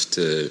slow enough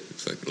to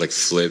like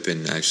flip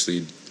and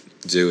actually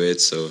do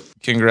it. So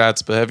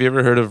Congrats, but have you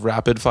ever heard of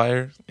rapid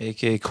fire,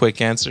 aka quick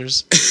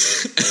answers?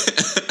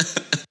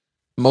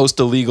 Most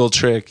illegal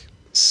trick?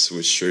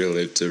 Switch straight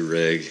lip to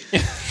reg.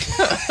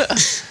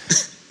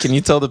 Can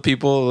you tell the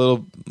people a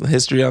little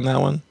history on that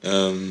one?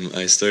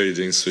 I started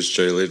doing switch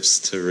straight lips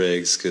to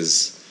regs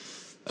because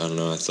I don't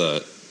know, I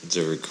thought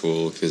they were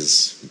cool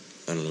because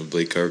I don't know,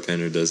 Blake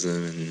Carpenter does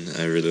them and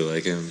I really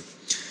like him.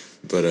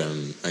 But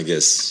I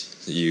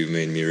guess you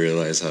made me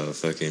realize how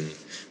fucking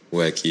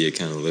wacky it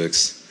kind of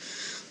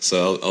looks.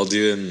 So I'll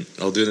do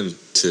them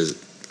to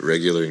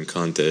regular in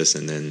contests,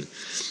 and then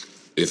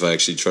if I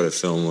actually try to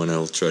film one,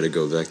 I'll try to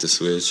go back to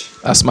switch.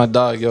 That's my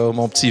dog, yo,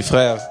 mon petit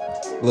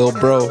frère, little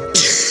bro.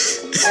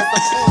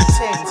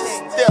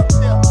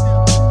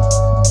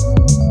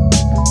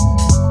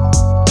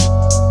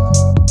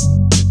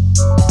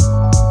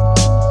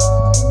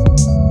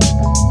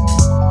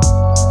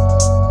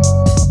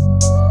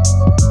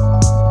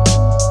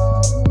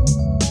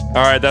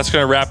 All right, that's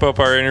going to wrap up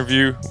our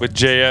interview with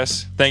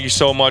JS. Thank you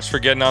so much for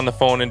getting on the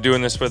phone and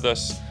doing this with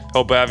us.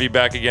 Hope I have you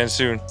back again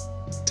soon.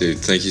 Dude,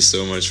 thank you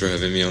so much for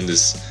having me on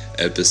this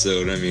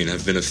episode. I mean,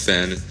 I've been a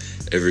fan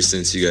ever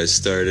since you guys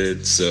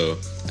started, so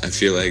I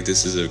feel like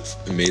this is an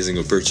amazing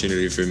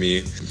opportunity for me.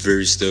 I'm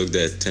very stoked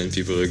that 10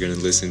 people are going to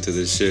listen to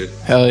this shit.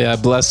 Hell yeah,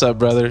 bless up,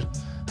 brother.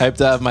 Hyped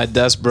to have my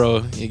Desp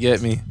bro, you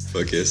get me.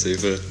 Fuck yeah,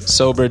 Safa.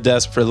 Sober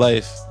Desp for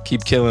life.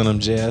 Keep killing them,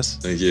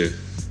 JS. Thank you.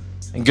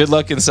 And good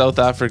luck in South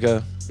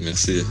Africa.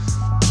 Merci.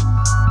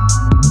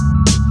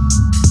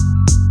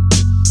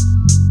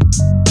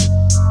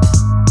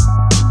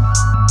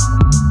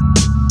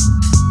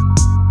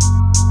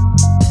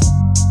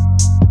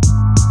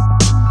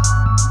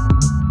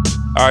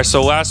 All right,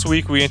 so last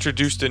week we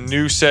introduced a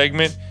new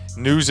segment,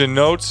 News and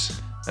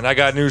Notes, and I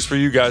got news for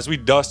you guys. We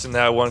dusting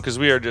that one because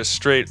we are just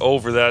straight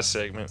over that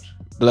segment.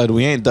 Blood,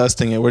 we ain't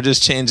dusting it. We're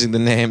just changing the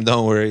name.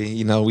 Don't worry.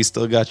 You know, we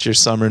still got your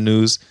summer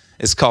news.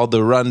 It's called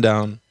the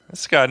Rundown.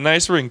 It's got a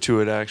nice ring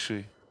to it,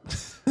 actually.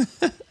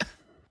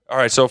 All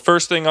right, so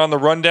first thing on the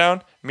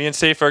rundown, me and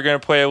Safe are going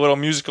to play a little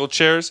musical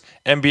chairs,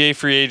 NBA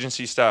free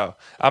agency style.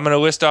 I'm going to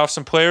list off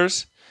some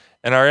players,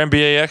 and our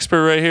NBA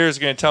expert right here is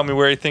going to tell me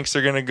where he thinks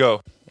they're going to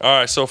go. All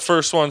right, so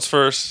first one's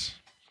first.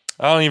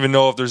 I don't even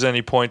know if there's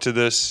any point to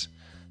this.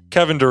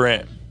 Kevin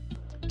Durant.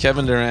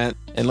 Kevin Durant,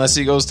 unless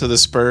he goes to the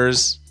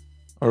Spurs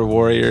or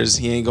Warriors,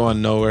 he ain't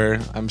going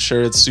nowhere. I'm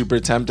sure it's super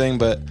tempting,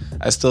 but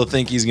I still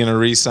think he's going to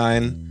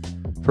re-sign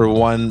for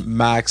one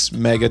max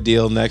mega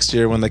deal next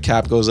year when the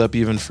cap goes up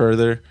even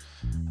further.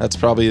 That's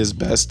probably his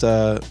best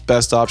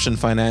option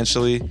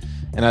financially.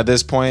 And at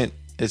this point,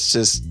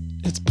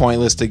 it's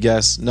pointless to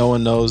guess. No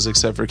one knows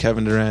except for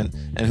Kevin Durant.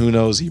 And who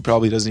knows? He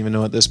probably doesn't even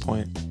know at this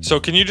point. So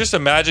can you just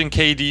imagine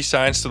KD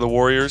signs to the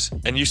Warriors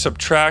and you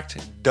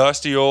subtract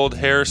dusty old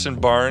Harrison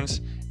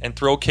Barnes and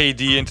throw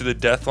KD into the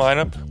death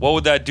lineup? What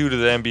would that do to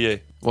the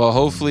NBA? Well,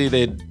 hopefully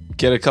they'd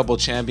get a couple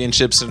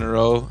championships in a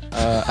row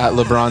at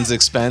LeBron's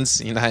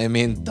expense. You know what I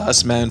mean?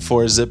 Dust man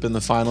 4-zip in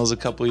the finals a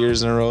couple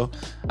years in a row.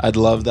 I'd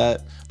love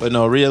that. But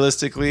no,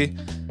 realistically,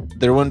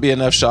 there wouldn't be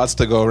enough shots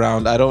to go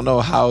around. I don't know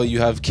how you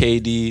have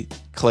KD,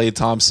 Klay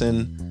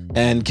Thompson,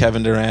 and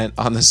Kevin Durant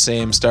on the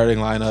same starting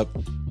lineup,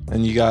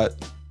 and you got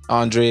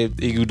Andre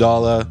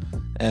Iguodala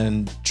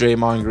and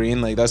Draymond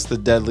Green. Like, that's the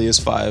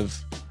deadliest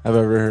five I've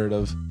ever heard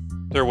of.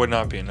 There would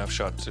not be enough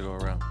shots to go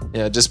around.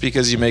 Yeah, just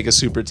because you make a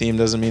super team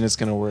doesn't mean it's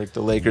going to work.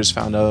 The Lakers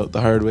found out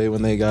the hard way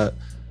when they got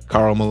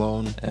Karl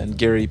Malone and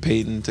Gary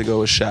Payton to go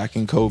with Shaq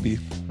and Kobe.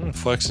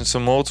 Flexing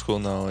some old school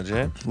knowledge,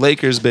 eh?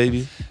 Lakers,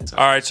 baby.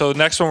 All right, so the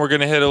next one we're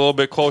going to hit a little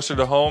bit closer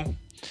to home.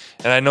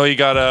 And I know you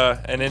got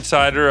an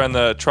insider on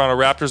the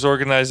Toronto Raptors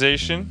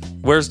organization.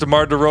 Where's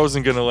DeMar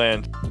DeRozan going to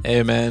land?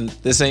 Hey, man,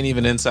 this ain't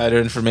even insider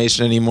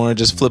information anymore.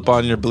 Just flip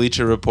on your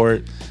Bleacher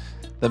Report.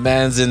 The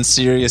man's in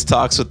serious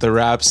talks with the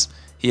Raps.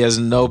 He has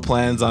no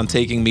plans on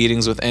taking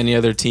meetings with any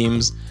other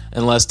teams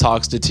unless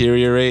talks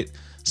deteriorate.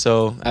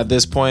 So at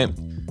this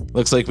point,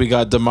 looks like we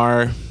got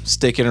DeMar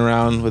sticking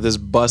around with his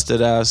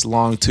busted-ass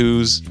long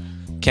twos.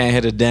 Can't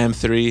hit a damn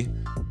three.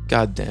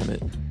 God damn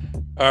it.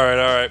 All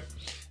right.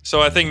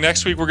 So I think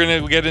next week we're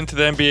going to get into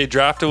the NBA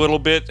draft a little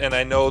bit, and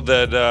I know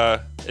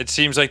that it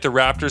seems like the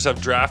Raptors have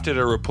drafted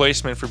a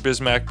replacement for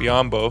Bismack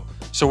Biyombo.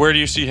 So where do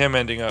you see him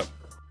ending up?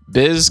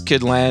 Biz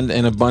could land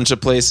in a bunch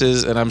of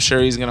places, and I'm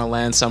sure he's going to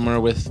land somewhere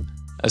with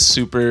a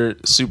superstar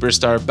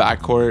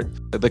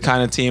backcourt, the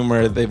kind of team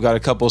where they've got a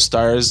couple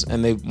stars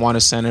and they want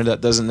a center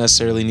that doesn't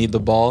necessarily need the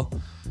ball.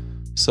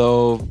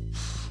 So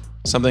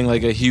something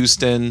like a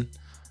Houston,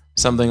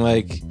 something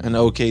like an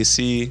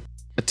OKC,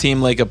 a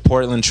team like a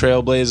Portland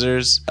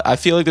Trailblazers. I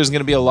feel like there's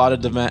going to be a lot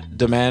of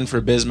demand for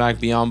Bismack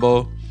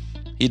Biyombo.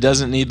 He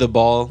doesn't need the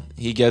ball.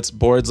 He gets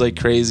boards like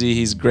crazy.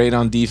 He's great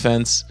on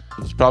defense.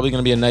 It's probably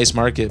going to be a nice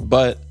market,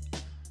 but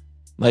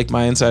like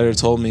my insider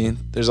told me,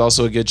 there's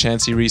also a good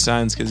chance he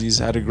re-signs because he's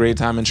had a great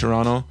time in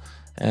Toronto,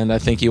 and I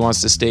think he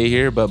wants to stay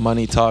here, but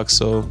money talks,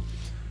 so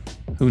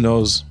who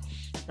knows?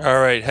 All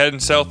right,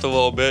 heading south a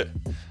little bit.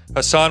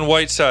 Hassan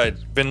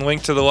Whiteside, been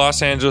linked to the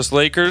Los Angeles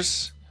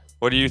Lakers.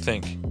 What do you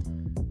think?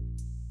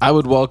 I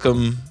would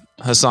welcome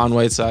Hassan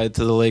Whiteside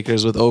to the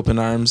Lakers with open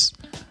arms.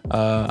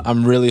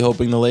 I'm really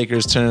hoping the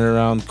Lakers turn it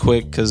around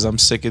quick because I'm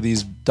sick of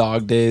these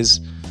dog days.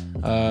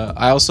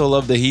 I also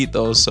love the Heat,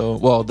 though,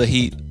 the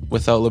Heat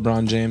without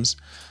LeBron James.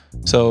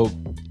 So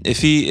if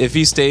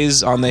he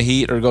stays on the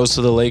Heat or goes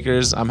to the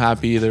Lakers, I'm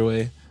happy either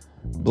way.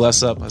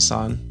 Bless up,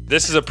 Hassan.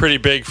 This is a pretty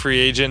big free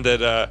agent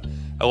that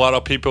a lot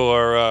of people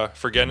are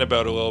forgetting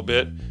about a little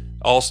bit.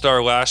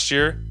 All-star last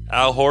year,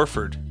 Al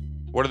Horford.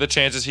 What are the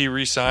chances he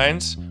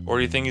re-signs, or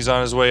do you think he's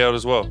on his way out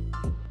as well?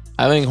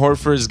 I think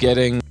Horford's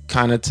getting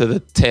kind of to the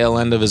tail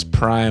end of his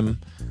prime,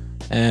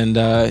 and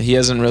he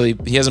hasn't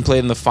played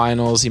in the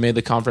finals. He made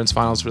the conference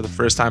finals for the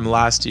first time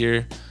last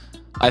year.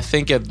 I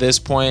think at this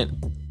point,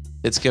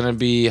 it's going to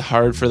be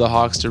hard for the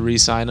Hawks to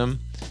re-sign him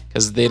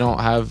because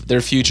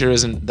their future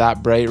isn't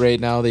that bright right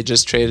now. They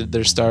just traded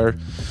their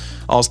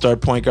all-star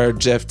point guard,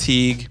 Jeff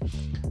Teague.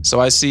 So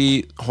I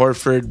see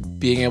Horford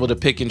being able to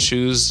pick and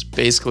choose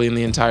basically in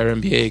the entire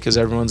NBA because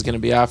everyone's going to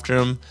be after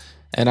him.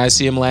 And I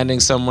see him landing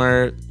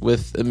somewhere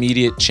with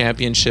immediate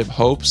championship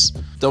hopes.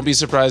 Don't be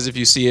surprised if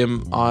you see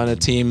him on a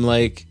team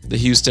like the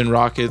Houston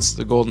Rockets,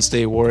 the Golden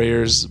State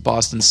Warriors,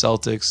 Boston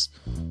Celtics,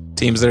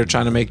 teams that are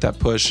trying to make that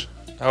push.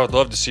 I would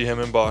love to see him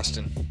in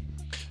Boston.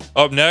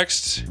 Up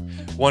next,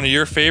 one of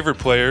your favorite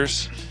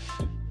players,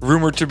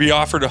 rumored to be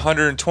offered a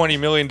 $120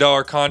 million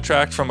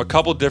contract from a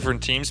couple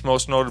different teams,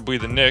 most notably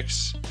the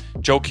Knicks,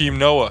 Joakim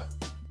Noah.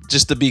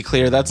 Just to be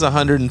clear, that's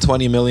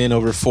 $120 million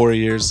over 4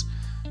 years,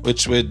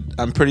 which would,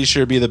 I'm pretty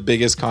sure, be the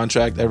biggest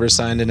contract ever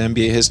signed in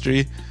NBA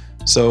history.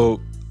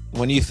 So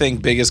when you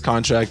think biggest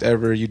contract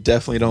ever, you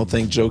definitely don't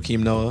think Joakim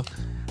Noah.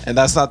 And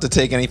that's not to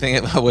take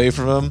anything away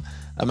from him.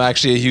 I'm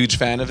actually a huge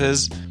fan of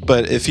his.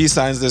 But if he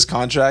signs this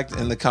contract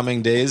in the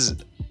coming days,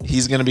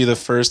 he's going to be the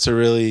first to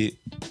really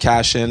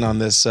cash in on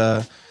this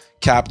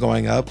cap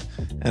going up.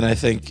 And I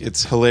think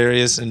it's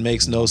hilarious and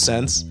makes no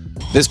sense.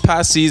 This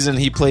past season,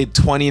 he played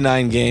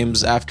 29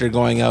 games after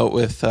going out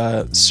with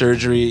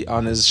surgery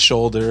on his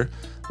shoulder.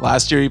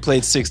 Last year, he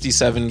played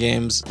 67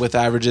 games with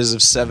averages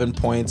of 7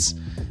 points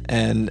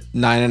and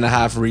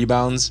 9.5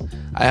 rebounds.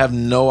 I have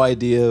no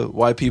idea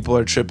why people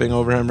are tripping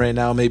over him right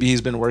now. Maybe he's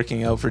been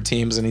working out for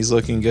teams and he's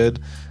looking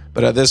good.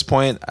 But at this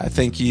point, I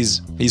think he's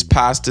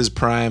past his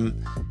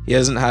prime. He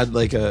hasn't had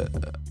like a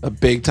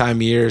big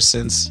time year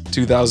since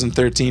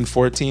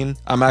 2013-14.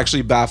 I'm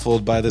actually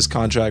baffled by this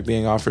contract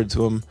being offered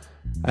to him.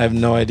 I have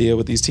no idea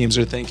what these teams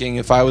are thinking.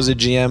 If I was a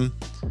GM,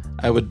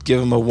 I would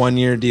give him a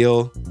 1-year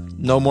deal,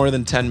 no more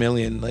than $10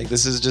 million. Like,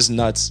 this is just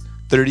nuts.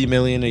 $30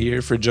 million a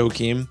year for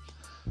Joakim.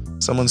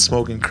 Someone's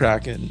smoking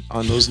crack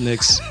on those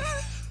Knicks.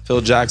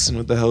 Phil Jackson,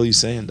 what the hell are you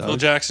saying, dog? Phil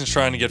Jackson's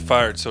trying to get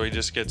fired, so he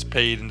just gets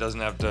paid and doesn't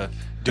have to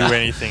do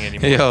anything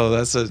anymore.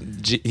 Yo,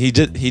 he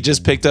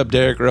just picked up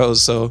Derrick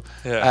Rose, so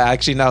yeah.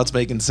 Actually now it's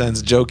making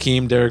sense.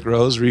 Joakim, Derrick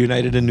Rose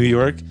reunited in New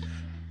York.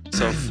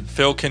 So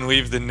Phil can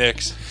leave the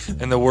Knicks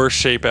in the worst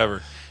shape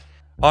ever.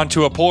 On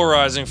to a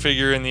polarizing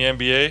figure in the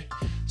NBA,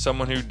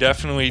 someone who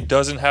definitely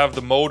doesn't have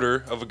the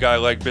motor of a guy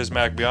like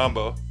Bismack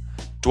Biyombo,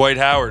 Dwight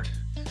Howard.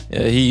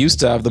 Yeah, he used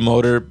to have the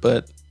motor,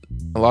 but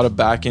a lot of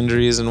back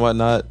injuries and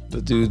whatnot.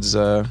 The dude's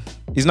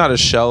he's not a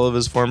shell of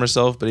his former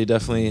self, but he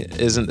definitely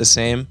isn't the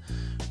same.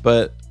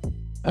 But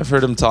I've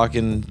heard him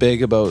talking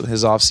big about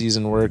his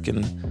off-season work,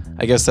 and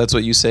I guess that's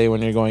what you say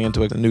when you're going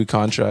into a new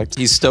contract.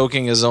 He's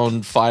stoking his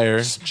own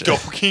fire.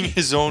 Stoking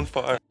his own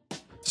fire.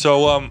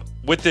 So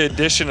with the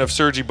addition of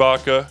Serge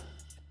Ibaka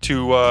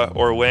to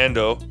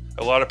Orlando,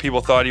 a lot of people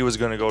thought he was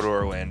going to go to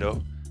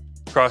Orlando.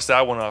 Cross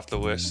that one off the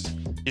list.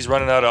 He's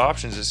running out of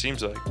options, it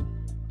seems like.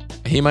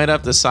 He might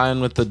have to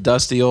sign with the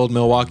dusty old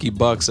Milwaukee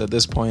Bucks at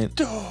this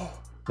point.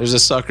 There's a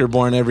sucker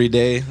born every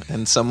day,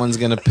 and someone's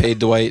going to pay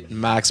Dwight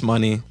max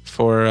money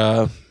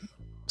for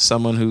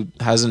someone who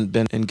hasn't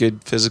been in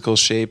good physical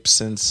shape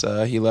since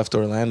he left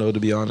Orlando, to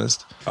be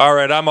honest. All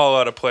right, I'm all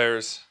out of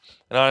players.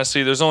 And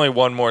honestly, there's only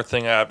one more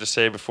thing I have to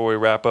say before we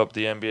wrap up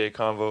the NBA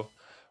convo.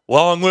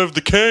 Long live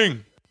the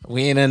king!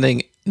 We ain't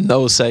ending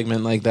no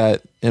segment like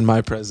that in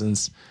my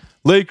presence.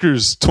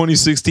 Lakers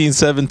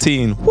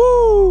 2016-17.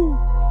 Woo!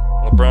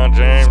 LeBron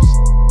James.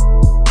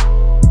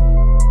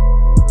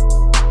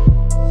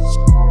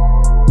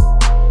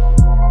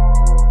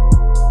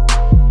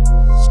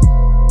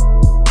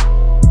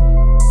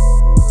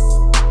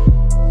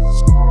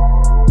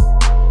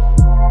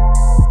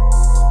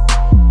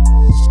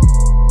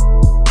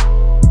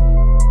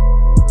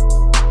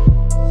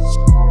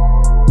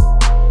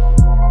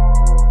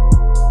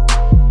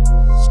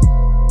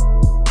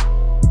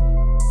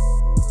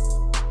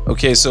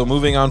 Okay, so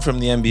moving on from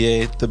the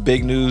NBA, the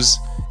big news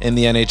in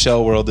the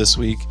NHL world this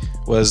week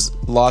was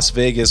Las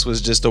Vegas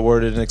was just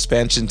awarded an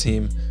expansion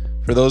team.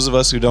 For those of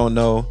us who don't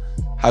know,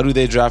 how do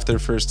they draft their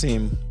first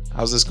team?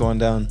 How's this going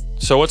down?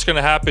 So what's going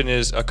to happen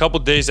is a couple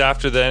days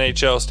after the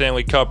NHL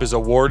Stanley Cup is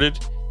awarded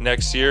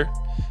next year,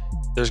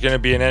 there's going to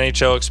be an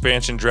NHL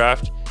expansion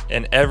draft,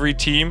 and every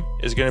team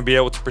is going to be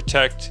able to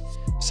protect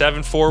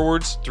 7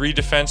 forwards, 3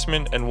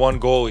 defensemen, and 1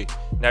 goalie.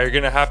 Now you're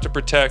going to have to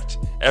protect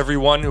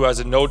everyone who has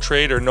a no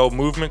trade or no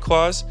movement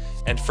clause,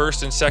 and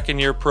first and second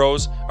year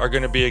pros are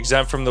going to be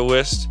exempt from the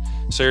list,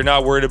 so you're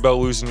not worried about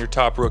losing your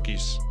top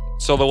rookies.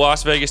 So the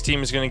Las Vegas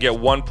team is going to get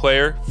 1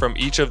 player from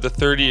each of the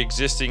 30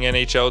 existing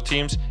NHL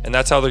teams, and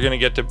that's how they're going to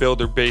get to build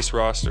their base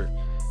roster.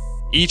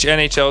 Each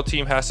NHL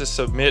team has to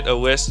submit a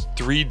list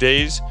 3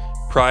 days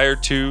prior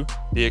to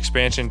the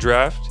expansion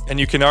draft, and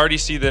you can already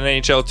see that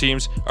NHL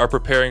teams are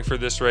preparing for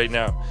this right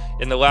now.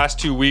 In the last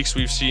 2 weeks,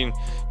 we've seen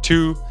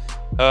 2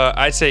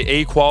 I'd say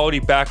A-quality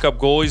backup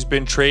goalies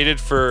been traded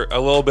for a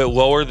little bit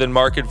lower than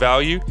market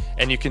value,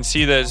 and you can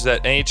see that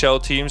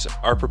NHL teams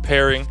are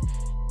preparing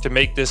to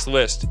make this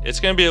list.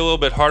 It's going to be a little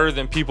bit harder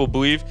than people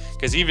believe,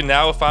 because even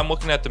now, if I'm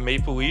looking at the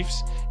Maple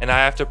Leafs and I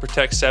have to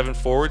protect 7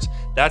 forwards,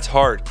 that's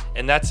hard,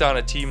 and that's on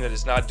a team that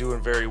is not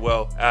doing very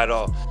well at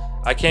all.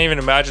 I can't even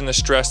imagine the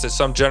stress that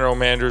some general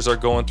managers are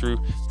going through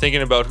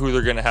thinking about who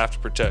they're going to have to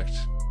protect.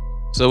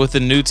 So with the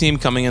new team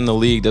coming in the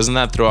league, doesn't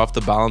that throw off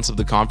the balance of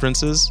the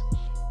conferences?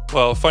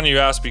 Well, funny you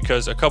ask,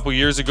 because a couple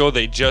years ago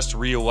they just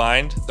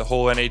realigned the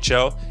whole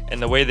NHL, and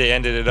the way they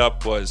ended it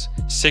up was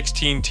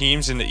 16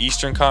 teams in the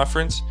Eastern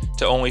Conference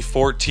to only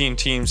 14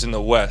 teams in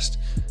the West.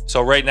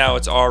 So right now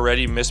it's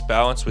already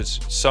misbalanced,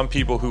 which some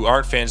people who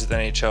aren't fans of the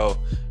NHL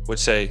would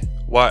say,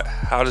 "What?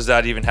 How does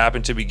that even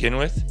happen to begin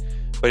with?"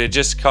 But it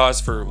just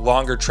caused for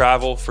longer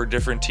travel for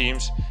different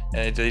teams,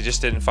 and they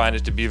just didn't find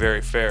it to be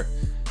very fair.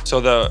 So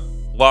the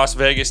Las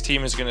Vegas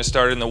team is going to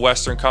start in the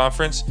Western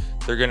Conference.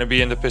 They're going to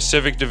be in the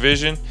Pacific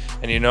Division,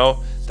 and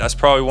that's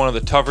probably one of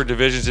the tougher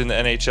divisions in the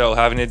NHL,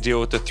 having to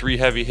deal with the 3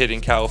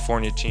 heavy-hitting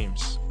California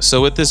teams.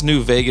 So with this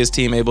new Vegas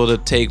team able to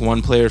take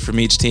 1 player from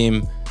each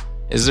team,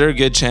 is there a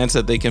good chance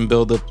that they can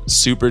build a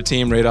super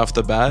team right off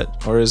the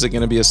bat, or is it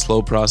going to be a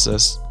slow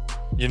process?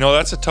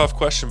 That's a tough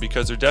question,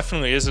 because there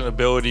definitely is an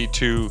ability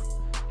to,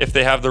 if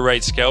they have the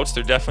right scouts,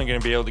 they're definitely going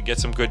to be able to get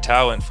some good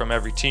talent from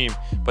every team,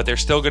 but they're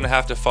still going to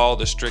have to follow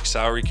the strict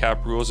salary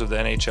cap rules of the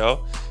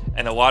NHL.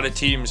 And a lot of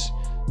teams,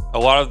 a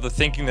lot of the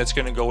thinking that's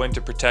going to go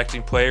into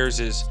protecting players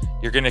is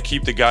you're going to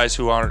keep the guys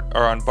who are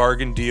on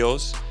bargain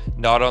deals,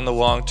 not on the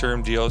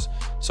long-term deals.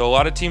 So a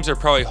lot of teams are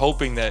probably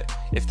hoping that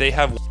if they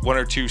have 1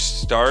 or 2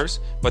 stars,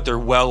 but they're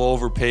well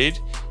overpaid,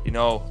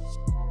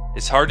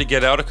 it's hard to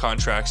get out of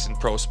contracts in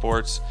pro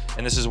sports,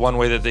 and this is one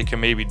way that they can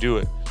maybe do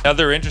it.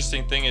 Another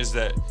interesting thing is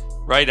that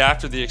right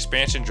after the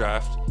expansion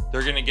draft,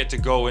 they're going to get to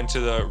go into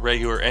the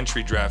regular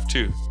entry draft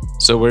too.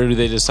 So where do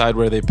they decide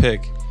where they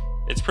pick?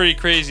 It's pretty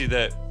crazy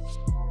that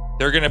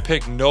they're going to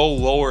pick no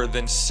lower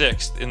than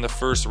 6th in the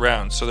first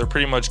round. So they're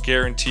pretty much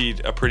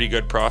guaranteed a pretty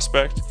good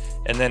prospect.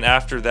 And then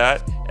after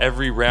that,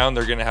 every round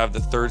they're going to have the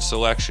 3rd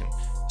selection.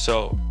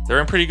 So they're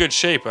in pretty good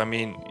shape. I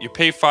mean, you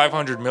pay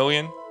 $500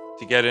 million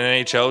to get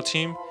an NHL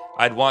team.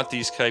 I'd want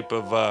these type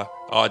of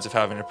odds of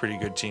having a pretty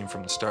good team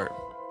from the start.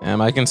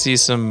 I can see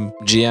some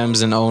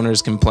GMs and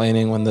owners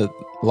complaining when the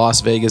Las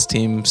Vegas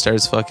team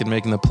starts fucking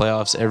making the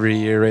playoffs every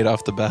year right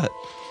off the bat.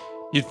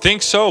 You'd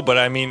think so, but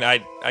I mean, I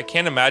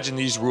can't imagine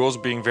these rules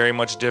being very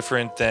much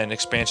different than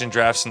expansion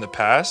drafts in the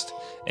past.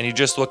 And you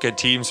just look at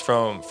teams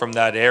from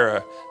that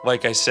era.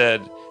 Like I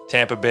said,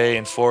 Tampa Bay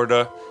and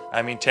Florida.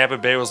 I mean, Tampa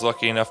Bay was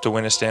lucky enough to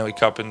win a Stanley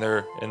Cup in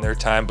their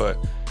time, but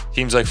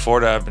teams like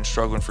Florida have been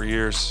struggling for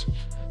years.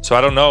 So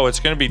I don't know.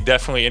 It's going to be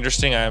definitely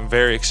interesting. I am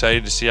very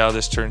excited to see how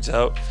this turns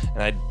out,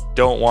 and I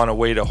don't want to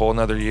wait a whole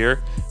nother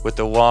year with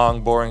the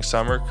long, boring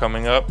summer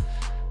coming up.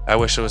 I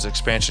wish it was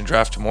expansion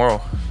draft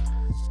tomorrow.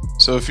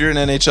 So if you're an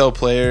NHL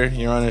player,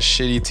 you're on a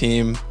shitty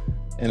team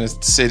in a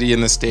city in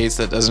the States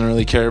that doesn't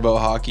really care about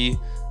hockey,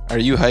 are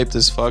you hyped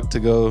as fuck to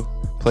go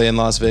play in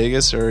Las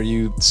Vegas, or are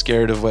you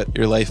scared of what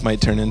your life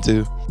might turn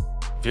into?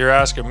 If you're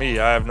asking me,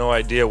 I have no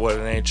idea what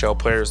an NHL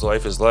player's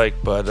life is like,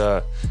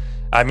 but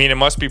I mean, it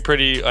must be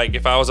pretty, like,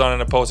 if I was on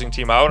an opposing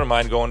team, I wouldn't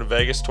mind going to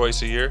Vegas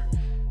twice a year.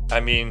 I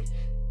mean,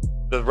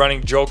 the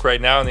running joke right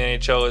now in the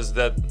NHL is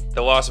that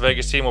the Las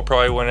Vegas team will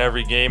probably win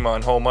every game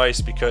on home ice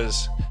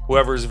because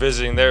whoever's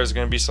visiting there is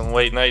going to be some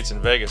late nights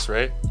in Vegas,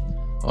 right?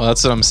 Well,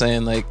 that's what I'm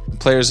saying. Like,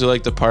 players who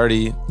like to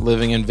party,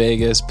 living in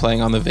Vegas, playing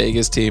on the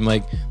Vegas team,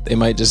 like, they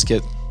might just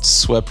get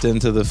swept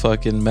into the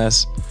fucking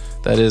mess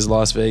that is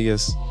Las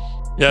Vegas.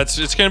 Yeah,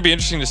 it's going to be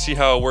interesting to see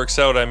how it works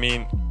out. I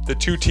mean, the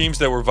 2 teams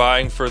that were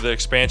vying for the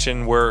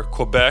expansion were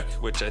Quebec,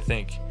 which I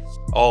think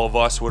all of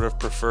us would have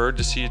preferred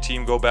to see a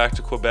team go back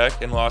to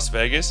Quebec and Las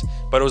Vegas,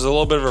 but it was a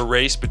little bit of a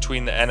race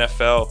between the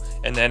NFL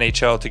and the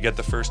NHL to get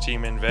the first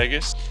team in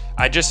Vegas.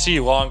 I just see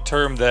long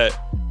term that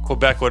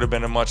Quebec would have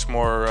been a much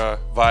more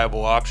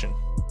viable option.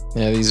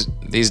 Yeah,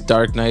 these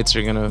dark nights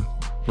are gonna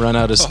run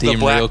out of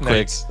steam real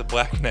quick. The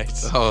Black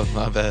Knights. Oh,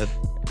 not bad.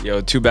 Yo,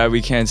 too bad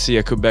we can't see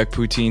a Quebec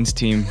poutines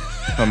team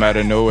come out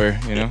of nowhere,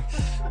 you know?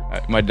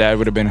 My dad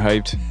would have been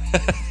hyped.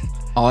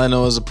 All I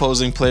know is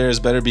opposing players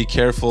better be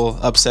careful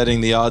upsetting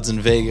the odds in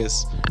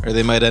Vegas, or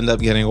they might end up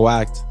getting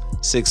whacked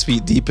 6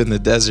 feet deep in the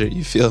desert,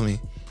 you feel me?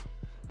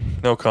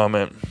 No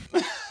comment.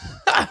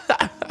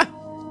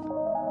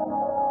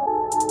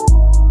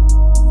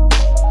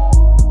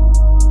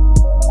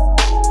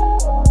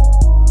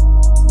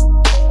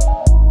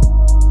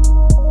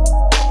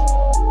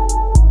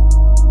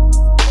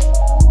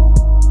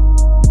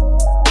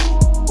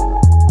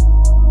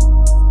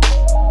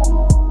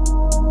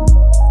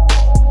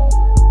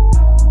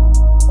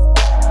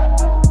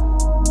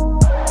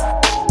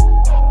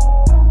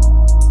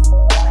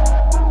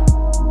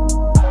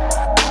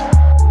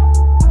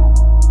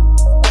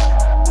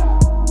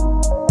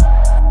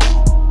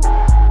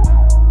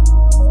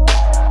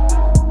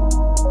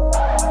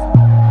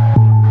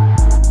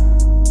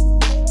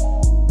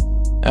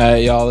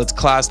 Alright, y'all, it's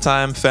class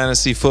time,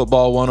 Fantasy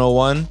Football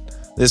 101.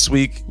 This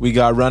week, we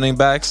got running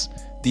backs.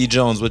 D.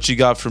 Jones, what you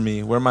got for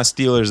me? Where are my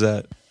Steelers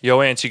at? Yo,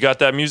 Ants, you got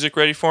that music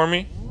ready for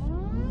me?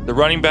 The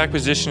running back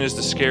position is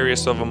the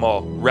scariest of them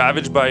all.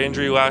 Ravaged by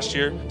injury last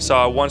year,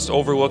 saw a once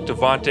overlooked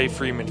Devontae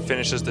Freeman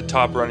finish as the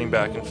top running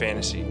back in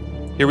fantasy.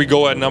 Here we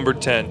go at number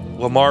 10,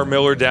 Lamar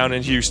Miller down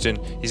in Houston.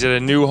 He's at a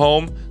new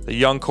home, the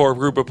young core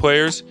group of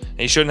players, and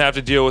he shouldn't have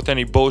to deal with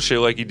any bullshit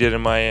like he did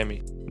in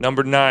Miami.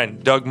 Number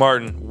 9, Doug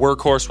Martin,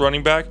 workhorse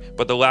running back,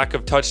 but the lack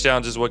of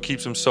touchdowns is what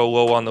keeps him so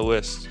low on the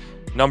list.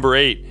 Number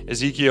 8,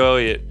 Ezekiel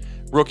Elliott,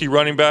 rookie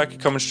running back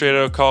coming straight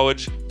out of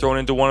college, thrown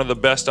into one of the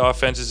best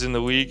offenses in the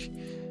league.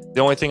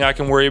 The only thing I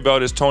can worry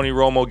about is Tony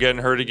Romo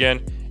getting hurt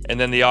again, and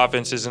then the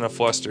offense isn't a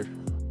fluster.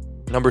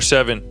 Number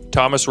 7,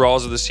 Thomas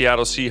Rawls of the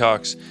Seattle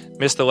Seahawks.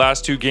 Missed the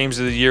last 2 games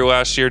of the year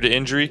last year to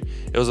injury.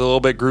 It was a little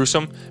bit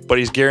gruesome, but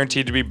he's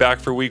guaranteed to be back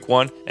for week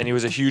 1, and he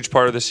was a huge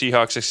part of the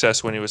Seahawks'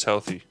 success when he was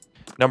healthy.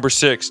 Number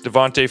 6,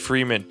 Devontae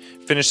Freeman.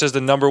 Finished as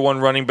the number 1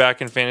 running back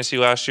in fantasy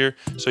last year,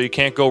 so you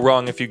can't go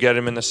wrong if you get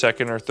him in the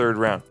 2nd or 3rd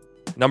round.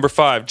 Number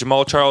 5,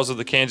 Jamal Charles of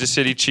the Kansas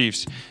City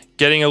Chiefs.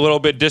 Getting a little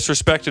bit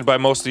disrespected by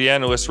most of the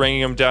analysts,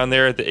 ranking him down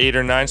there at the 8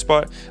 or 9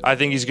 spot. I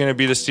think he's going to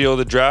be the steal of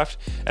the draft.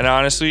 And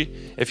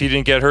honestly, if he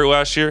didn't get hurt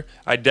last year,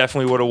 I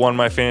definitely would have won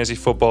my fantasy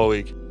football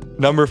league.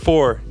 Number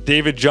 4,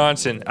 David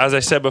Johnson. As I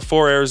said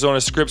before, Arizona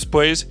Scripps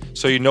plays,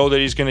 so you know that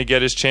he's going to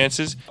get his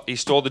chances. He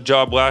stole the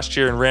job last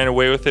year and ran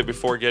away with it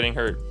before getting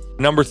hurt.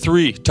 Number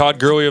 3, Todd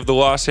Gurley of the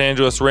Los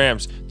Angeles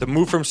Rams. The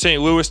move from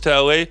St. Louis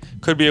to LA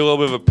could be a little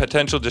bit of a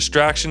potential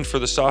distraction for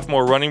the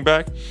sophomore running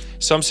back.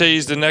 Some say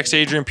he's the next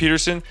Adrian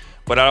Peterson,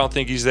 but I don't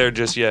think he's there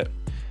just yet.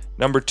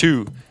 Number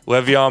 2,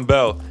 Le'Veon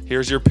Bell.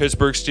 Here's your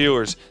Pittsburgh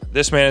Steelers.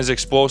 This man is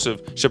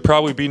explosive. Should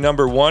probably be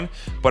number 1,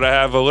 but I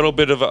have a little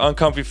bit of an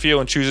uncomfy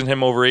feel in choosing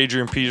him over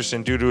Adrian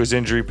Peterson due to his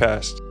injury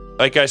past.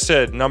 Like I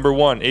said, number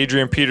 1,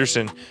 Adrian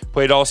Peterson.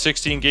 Played all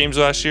 16 games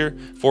last year,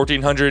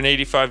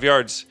 1,485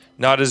 yards.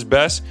 Not his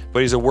best,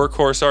 but he's a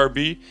workhorse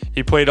RB.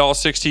 He played all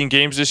 16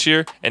 games this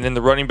year, and in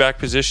the running back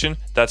position,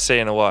 that's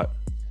saying a lot.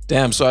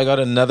 Damn, so I got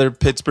another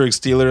Pittsburgh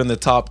Steeler in the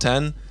top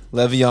 10.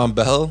 Le'Veon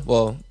Bell.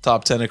 Well,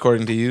 top 10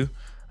 according to you.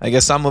 I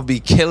guess I'm going to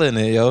be killing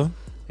it, yo.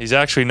 He's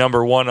actually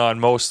number 1 on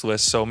most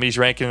lists, so me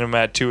ranking him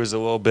at 2 is a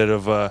little bit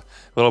of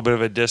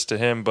a diss to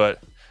him,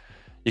 but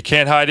you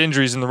can't hide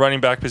injuries in the running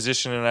back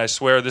position, and I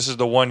swear this is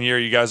the one year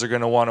you guys are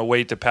going to want to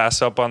wait to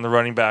pass up on the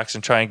running backs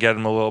and try and get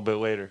them a little bit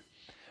later.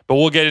 But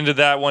we'll get into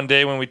that one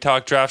day when we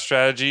talk draft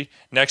strategy.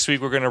 Next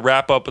week, we're going to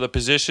wrap up the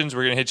positions.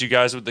 We're going to hit you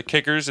guys with the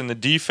kickers and the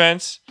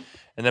defense.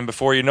 And then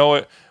before you know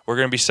it, we're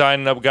going to be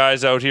signing up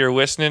guys out here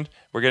listening.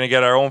 We're going to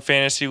get our own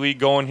fantasy league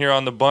going here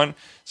on the Bunt.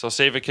 So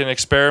Safa can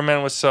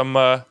experiment with some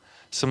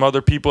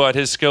other people at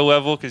his skill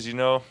level because, you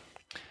know,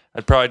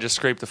 I'd probably just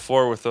scrape the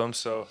floor with them.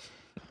 So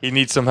he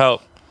needs some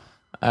help.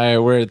 All right,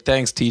 word.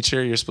 Thanks,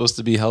 teacher. You're supposed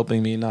to be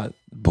helping me, not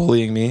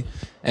bullying me.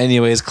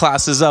 Anyways,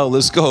 class is out.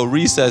 Let's go.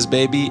 Recess,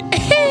 baby.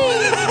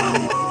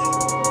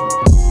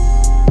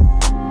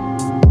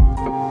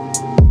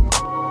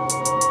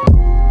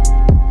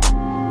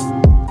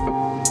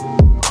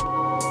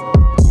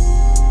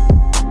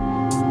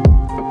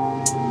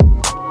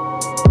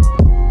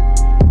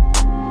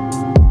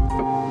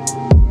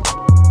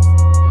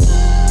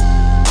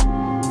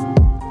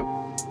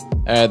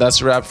 All right,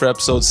 that's a wrap for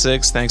episode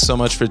 6. Thanks so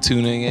much for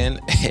tuning in.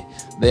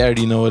 They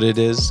already know what it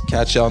is.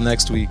 Catch y'all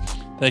next week.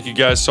 Thank you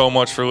guys so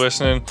much for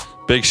listening.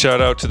 Big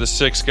shout out to the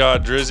Six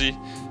God Drizzy,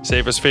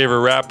 Safa's favorite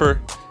rapper,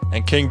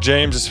 and King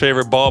James, his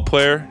favorite ball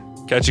player.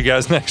 Catch you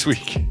guys next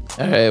week.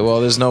 All right,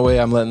 well, there's no way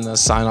I'm letting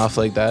us sign off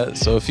like that.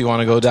 So if you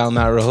want to go down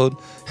that road,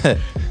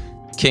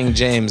 King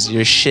James,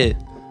 you're shit.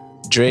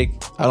 Drake,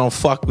 I don't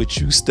fuck with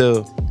you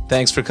still.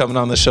 Thanks for coming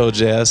on the show,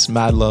 JS.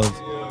 Mad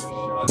love.